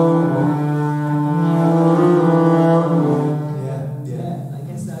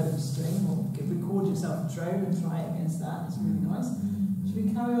 Against the open string, or record yourself a drone and try it against that. It's really nice. Should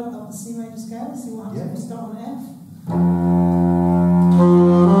we carry on up the C major scale and see what happens if we start on F?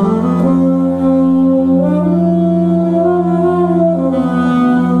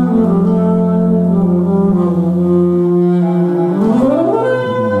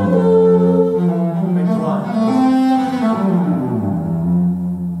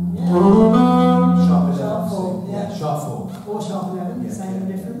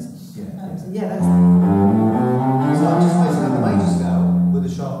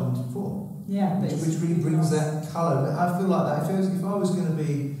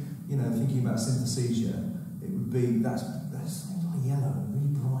 Synesthesia, it would be that's like yellow,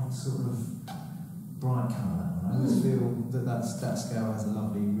 really bright, sort of bright colour. I always feel that scale has a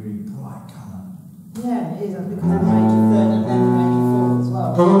lovely, really bright colour. Yeah, it is, because it's major third and then major fourth as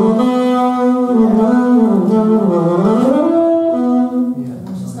well.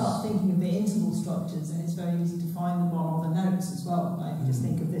 Once you start thinking of the interval structures, then it's very easy to find them on the notes as well. Like if you just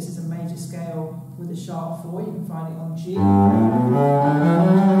think of this as a major scale with a sharp 4, you can find it on G.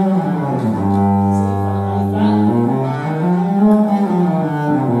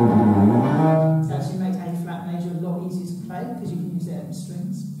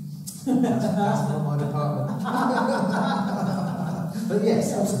 That's not my department. But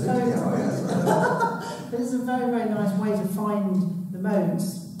yes, absolutely. This is a very, very nice way to find the modes.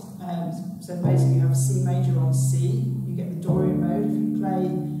 So basically you have C major on C, you get the Dorian mode. If you play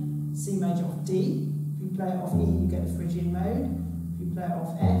C major off D, if you play it off E, you get the Phrygian mode. If you play it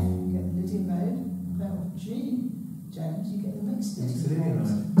off F, you get the Lydian mode. If you play it off G, James, you get the mixed Lydian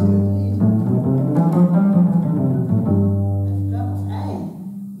mode.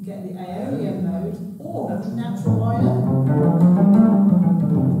 Get the Aeolian mode or the natural minor.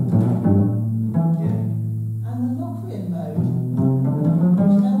 And the Locrian mode.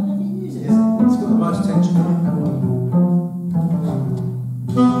 Which now whenever you use it. Yeah, it's got the most tension on it.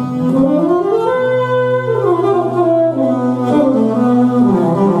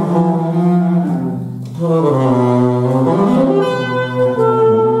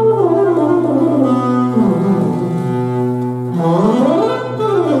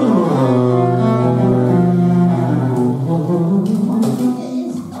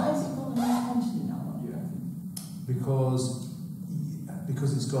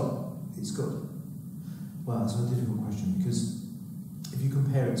 because it's got. Well, it's a difficult question because if you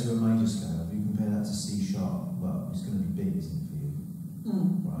compare it to a major scale, if you compare that to C sharp, well, it's going to be big, isn't it, for you?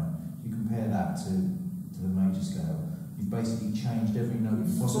 Right. If you compare that to the major scale, you've basically changed every note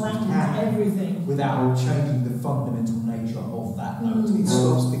you possibly can, everything, without changing the fundamental nature of that note. It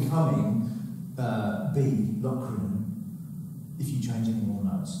stops becoming B Locrian if you change any more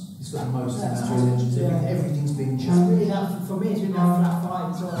notes. It's got the most amount of attention to it. Everything's being changed. It's really helpful for me. It's really flat 5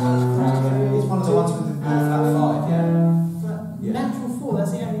 as well. It's one of the ones with the flat 5, yeah. Natural 4,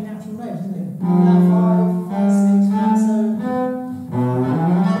 that's the only natural note, isn't it? Flat 5, flat 6, flat 7.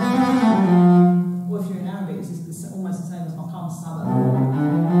 Or if you're in Arabic, it's almost the same as Maqam Sabah.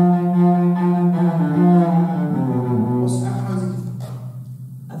 How is it different?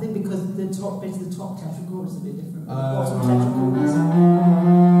 I think because the top bit of the top tetrachord is a bit different. The bottom tetrachord is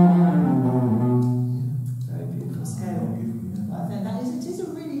very beautiful scale. I think it is a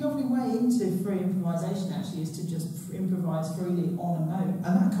really lovely way into free improvisation, actually, is to just improvise freely on a note.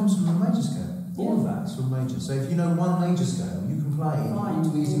 And that comes from a major scale. All of that is from major. So if you know one major scale, you can play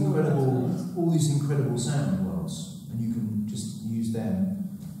all these incredible sound worlds, and you can just use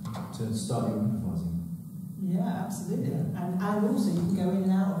them to start your improvising. Yeah, absolutely. Yeah. And also you can go in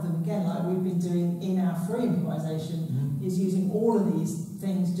and out of them again, like we've been doing in our free improvisation, is using all of these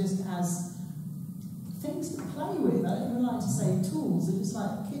things just as things to play with. I don't even like to say tools, they're just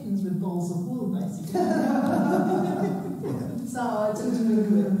like kittens with balls of wool, basically. So I tend to look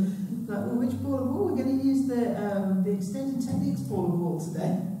at them like, well, which ball of wool? We're going to use the extended techniques ball of wool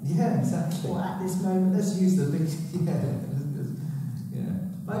today. Yeah, exactly. Or at this moment. Let's use the big,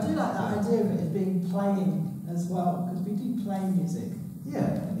 But I do like that idea of it as being playing as well, because we do play music. Yeah.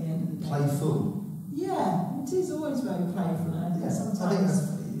 At the end of the day. Playful. Yeah, it is always very playful. And I think sometimes. I think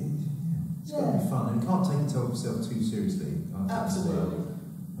it's got to be fun, and you can't take yourself too seriously. Absolutely.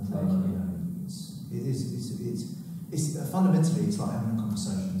 It's fundamentally it's like having a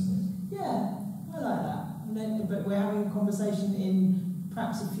conversation, isn't it? Yeah, I like that. And then, but we're having a conversation in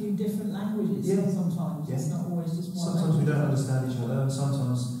perhaps a few different languages. Yeah. Sometimes it's not always just one. Sometimes we don't understand each other, and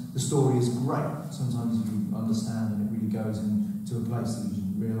sometimes the story is great. Sometimes you understand and it really goes into a place that you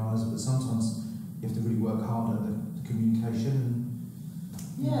didn't realise. But sometimes you have to really work hard at the communication.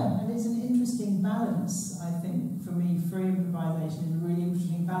 Yeah, and it's an interesting balance, I think, for me. Free improvisation is a really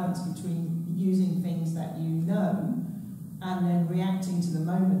interesting balance between using things that you know and then reacting to the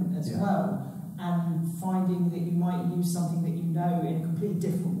moment as well, and finding that you might use something that you know in a completely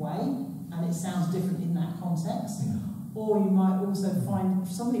different way and it sounds different in that context. Or you might also find a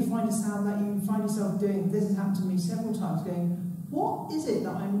sound that you find yourself doing. This has happened to me several times, going, what is it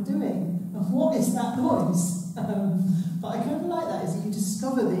that I'm doing? And what is that noise? But I kind of like that, is that you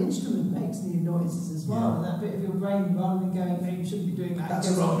discover the instrument makes new noises as well. And that bit of your brain, rather than going, no, you shouldn't be doing that. That's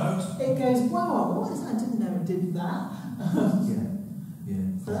a wrong note. It goes, wow, what is that? I didn't know it did that.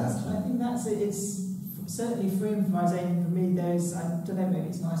 So I think that's it. It's certainly free improvisation for me. I don't know, maybe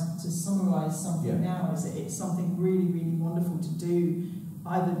it's nice to summarise something now, is that it's something really, really wonderful to do,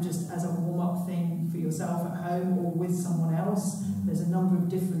 either just as a warm-up thing for yourself at home or with someone else. There's a number of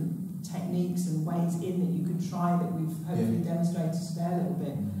different techniques and ways in that you could try that we've hopefully demonstrated today a little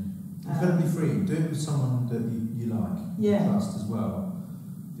bit. Incredibly free. Do it with someone that you like, trust as well,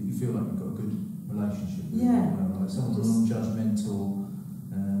 that you feel like you've got a good relationship with. Like someone non-judgmental,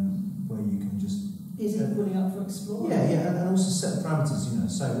 where you can just is equally up for exploring. And also set the parameters.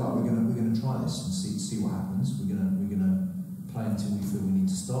 Say, well, we're gonna try this and see what happens. We're gonna play until we feel we need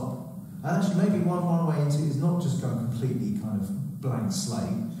to stop. And actually, maybe one way into it is not just go completely kind of blank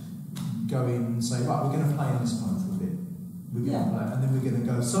slate. Go in and say, right, we're going to play in this mode for a bit. We're going to play, and then we're going to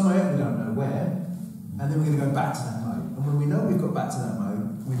go somewhere, we don't know where, and then we're going to go back to that mode. And when we know we've got back to that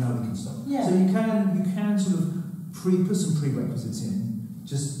mode, we know we can stop. So you can sort of put some prerequisites in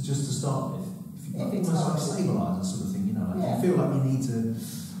just to start with. Almost like a stabiliser sort of thing, like if you feel like you need to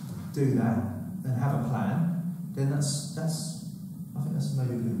do that and have a plan, then that's I think that's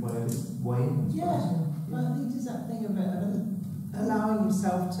maybe a good way in. I think it's that thing about allowing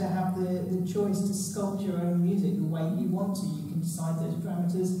yourself to have the choice to sculpt your own music the way you want to. You can decide those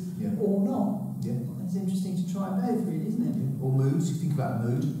parameters or not. It's interesting to try both, really, isn't it? Or moods. You think about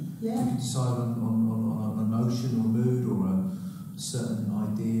mood. You can decide on emotion or mood or a certain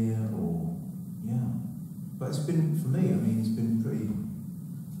idea or But it's been, for me, it's been pretty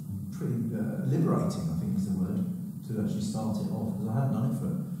liberating, I think is the word, to actually start it off, because I hadn't done it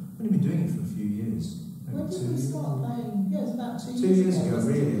I've only been doing it for a few years. When did you start playing? It was about 2 years ago. 2 years ago,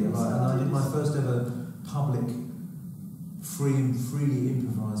 really. And I did my first ever public, freely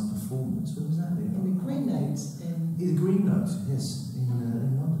improvised performance. What was that? In the Green Note. The Green Note, yes. In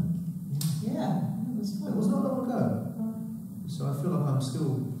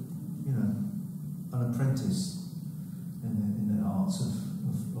apprentice in the arts of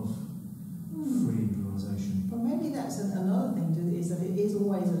free improvisation. But maybe that's another thing, is that it is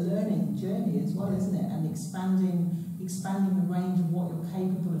always a learning journey as well, isn't it? And expanding the range of what you're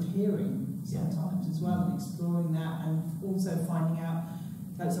capable of hearing sometimes as well, and exploring that, and also finding out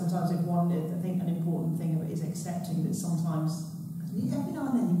that sometimes I think an important thing of it is accepting that sometimes every now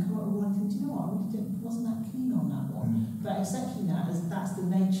and then you come up with one and think, do you know what, I really wasn't that keen on that one. But accepting that as that's the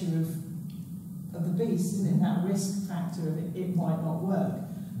nature of the beast, isn't it? That risk factor of it might not work.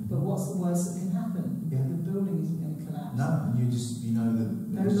 But what's the worst that can happen? The building isn't going to collapse. No, and you know that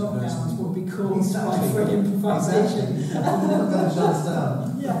no lockdowns will be caused by free improvisation. Exactly. Not going to shut us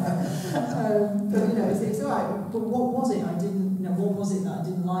down. But it's all right. But what was it I didn't? What was it that I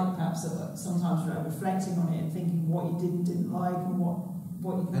didn't like? Perhaps sometimes reflecting on it and thinking what you didn't like and what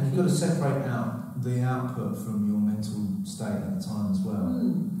you. And you've got to separate out the output from your mental state at the time as well.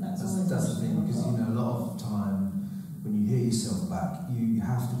 That's the thing, because a lot of time when you hear yourself back, you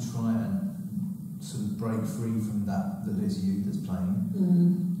have to try and sort of break free from that is you that's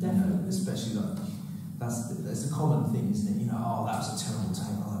playing. Definitely. Especially that's a common thing, isn't it? Oh, that was a terrible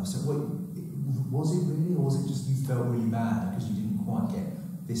take. Was it really, or was it just you felt really bad because you didn't quite get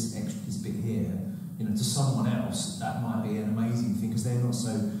this bit here? To someone else that might be an amazing thing because they're not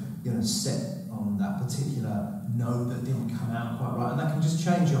so set on that particular note that didn't come out quite right, and that can just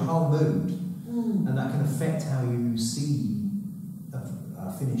change your whole mood, and that can affect how you see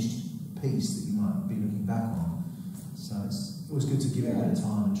a finished piece that you might be looking back on. So it's always good to give it a bit of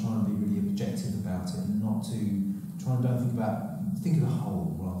time and try and be really objective about it, and not to try and think of the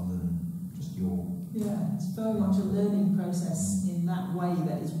whole rather than just your. Yeah, it's very much a learning process in that way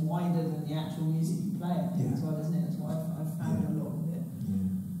that is wider than the actual music you play, I think, as well, isn't it? That's what I've found a lot of it.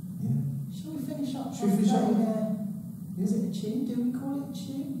 Shall we finish up? Is it a tune? Do we call it a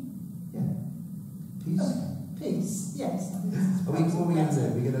tune? Yeah. Peace. Okay. Peace. Yes. What are we going to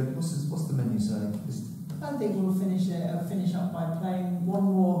do? What's the menu say? I think we'll finish up by playing one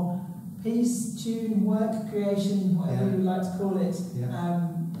more piece, tune, work, creation, whatever you like to call it.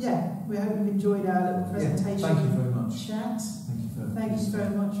 We hope you've enjoyed our little presentation. Thank you very much. Chat. Thank you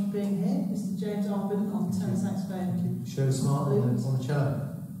very much for being here, Mr. James Arben on tenor saxophone. Shirley Smart on the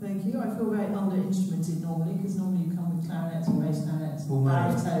cello. Thank you. I feel very under-instrumented normally, because normally you come with clarinets and bass clarinets and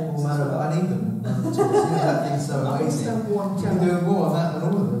baritones. I need them. That thing's so amazing. You can do more of that than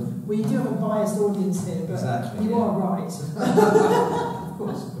all of them. Well, you do have a biased audience here, but you are right. Of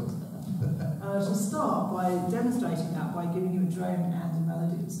course. I shall start by demonstrating that by giving you a drone and a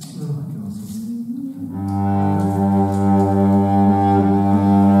melody at the same time.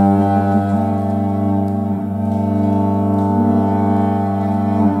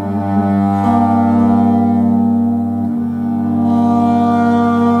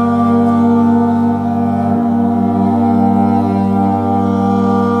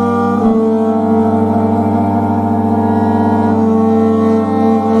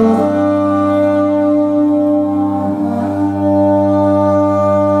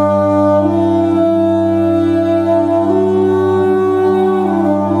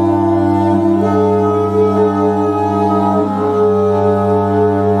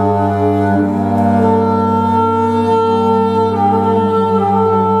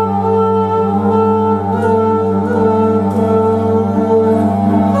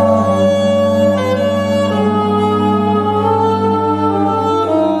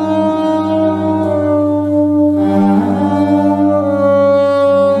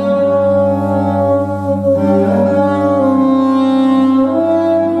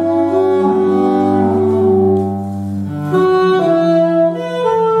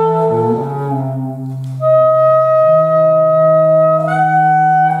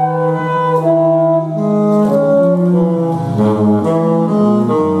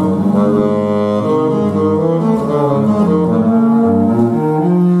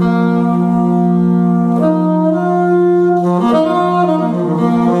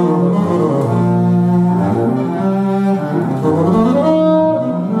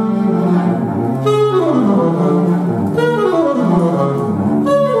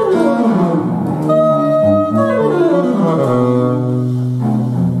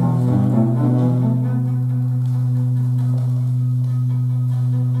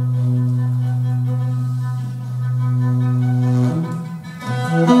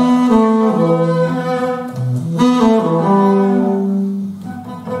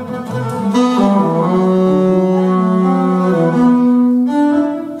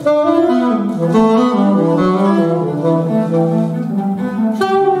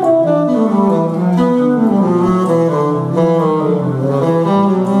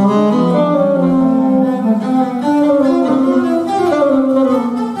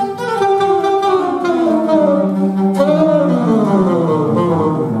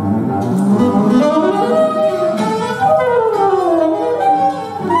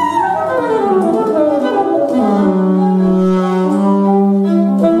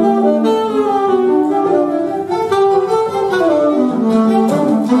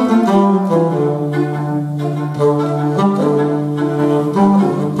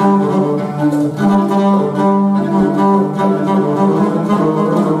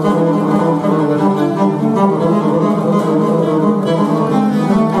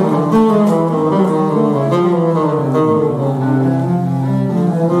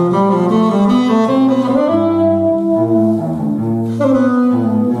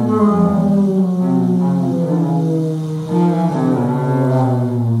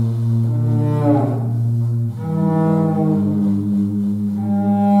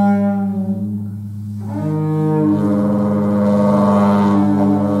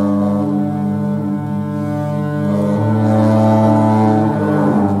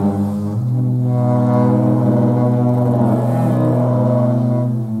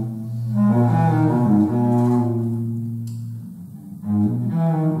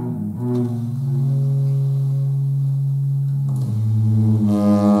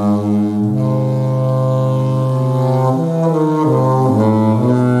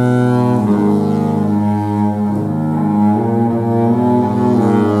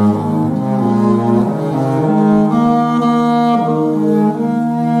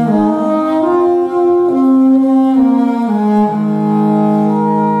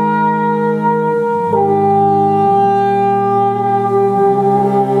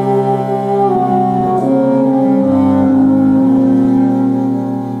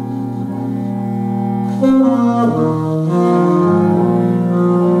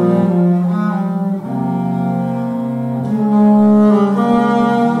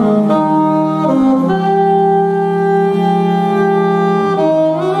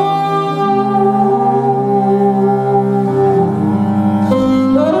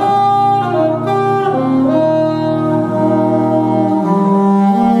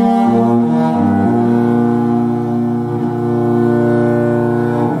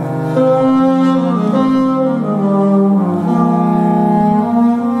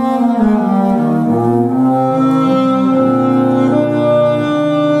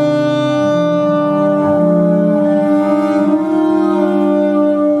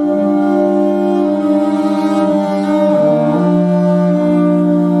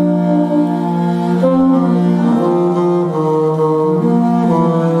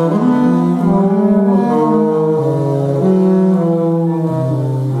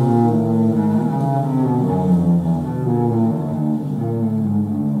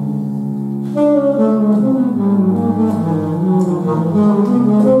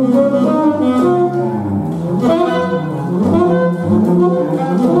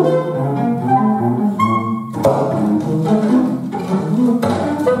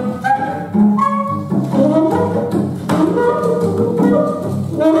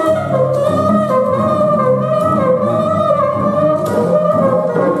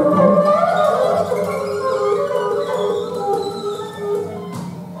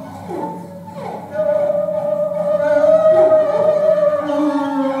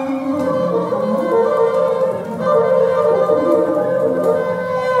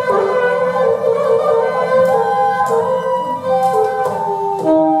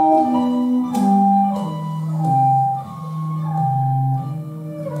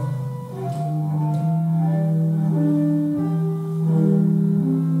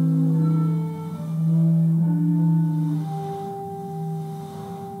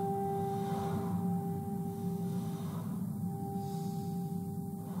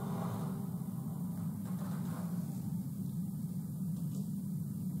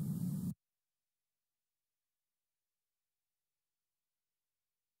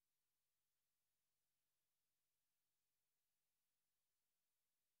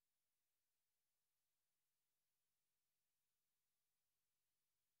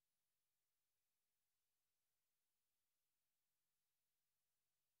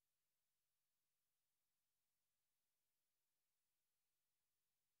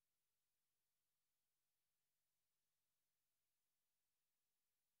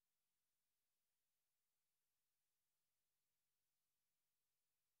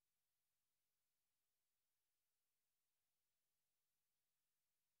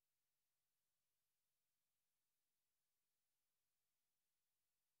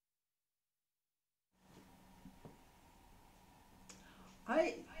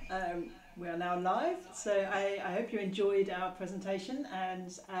 Hi, we are now live, so I hope you enjoyed our presentation and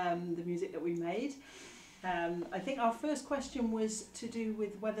the music that we made. I think our first question was to do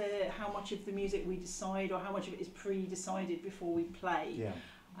with how much of the music we decide or how much of it is pre-decided before we play.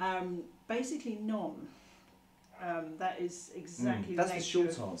 Yeah. Basically none. That is exactly that's the the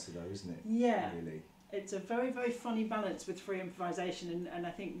short answer though, isn't it? Yeah. Really. It's a very, very funny balance with free improvisation, and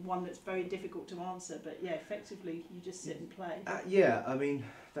I think one that's very difficult to answer, but yeah, effectively you just sit and play. Yeah, I mean,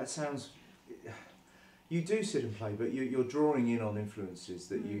 that sounds... You do sit and play, but you're drawing in on influences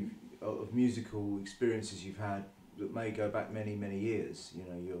that of musical experiences you've had that may go back many, many years. You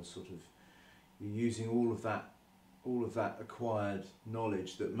know, you're using all of that acquired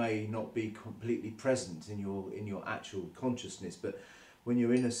knowledge that may not be completely present in your actual consciousness, but when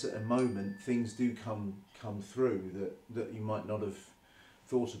you're in a certain moment, things do come through that you might not have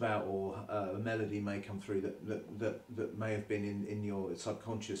thought about, or a melody may come through that may have been in your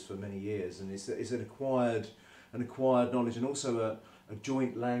subconscious for many years, and it's an acquired knowledge, and also a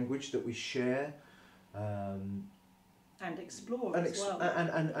joint language that we share. And explore as well.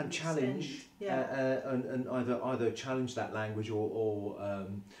 And challenge, and either challenge that language or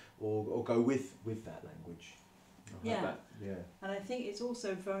go with that language. Yeah. And I think it's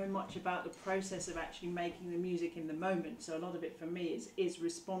also very much about the process of actually making the music in the moment. So a lot of it for me is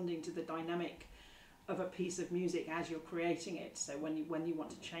responding to the dynamic of a piece of music as you're creating it. So when you want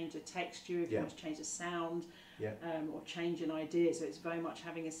to change a texture, if you want to change a sound, or change an idea. So it's very much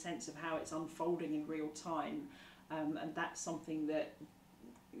having a sense of how it's unfolding in real time. And that's something that,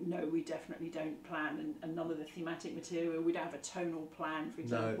 no, we definitely don't plan, and none of the thematic material, we don't have a tonal plan, for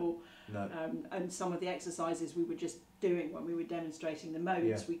example. No. And some of the exercises we were just doing when we were demonstrating the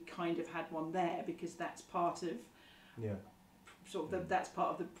modes, we kind of had one there because that's part of that's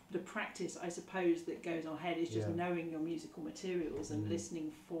part of the practice, I suppose, that goes on ahead, is just knowing your musical materials and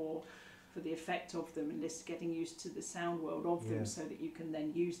listening for the effect of them, and just getting used to the sound world of them, so that you can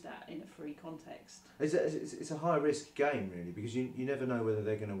then use that in a free context. It's a high risk game, really, because you never know whether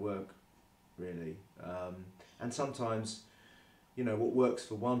they're going to work, really, and sometimes, you know, what works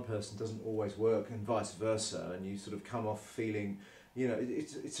for one person doesn't always work, and vice versa, and you sort of come off feeling, you know,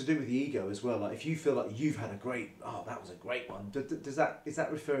 it's to do with the ego as well. Like if you feel like you've had that was a great one, is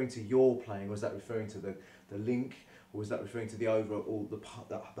that referring to your playing, or is that referring to the link? Or was that referring to the overall,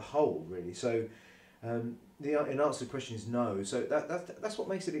 the whole, really? So, in answer to the question is no. So that's what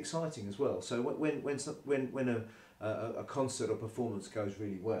makes it exciting as well. So when a concert or performance goes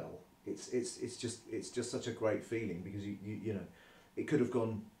really well, it's just such a great feeling, because you know, it could have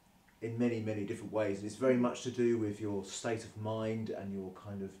gone in many different ways, and it's very much to do with your state of mind and your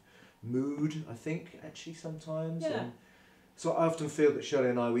kind of mood, I think, actually sometimes. Yeah. And so I often feel that Shirley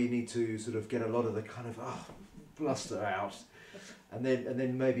and I, we need to sort of get a lot of the kind of bluster out, and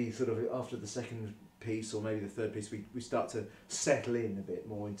then maybe sort of after the second piece or maybe the third piece, we start to settle in a bit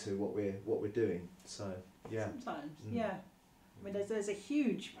more into what we're doing. So yeah, sometimes I mean, there's a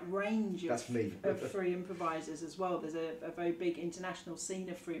huge range of free improvisers as well. There's a very big international scene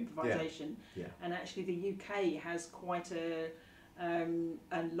of free improvisation, and actually the UK has quite a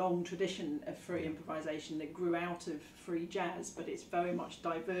long tradition of free improvisation that grew out of free jazz, but it's very much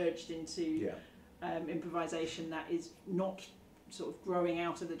diverged into improvisation that is not sort of growing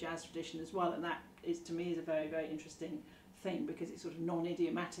out of the jazz tradition as well, and that is, to me, is a very, very interesting thing, because it's sort of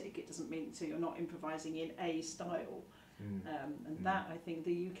non-idiomatic. It doesn't mean you're not improvising in a style, and that, I think,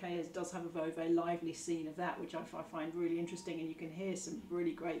 the UK does have a very, very lively scene of that, which I find really interesting, and you can hear some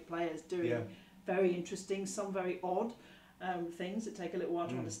really great players doing very interesting, some very odd things that take a little while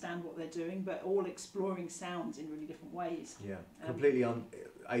to understand what they're doing, but all exploring sounds in really different ways. Completely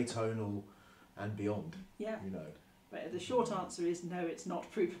atonal and beyond. You know. But the short answer is no, it's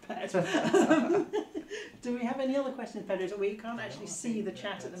not pre-prepared. Do we have any other questions, Pedro? We can't actually see the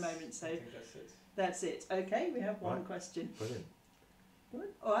chat at the moment, so I think that's it. Okay, we have one question. Brilliant. Good.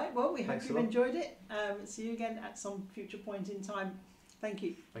 All right, well, we hope you've enjoyed it. See you again at some future point in time. Thank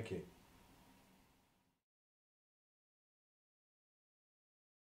you. Thank you.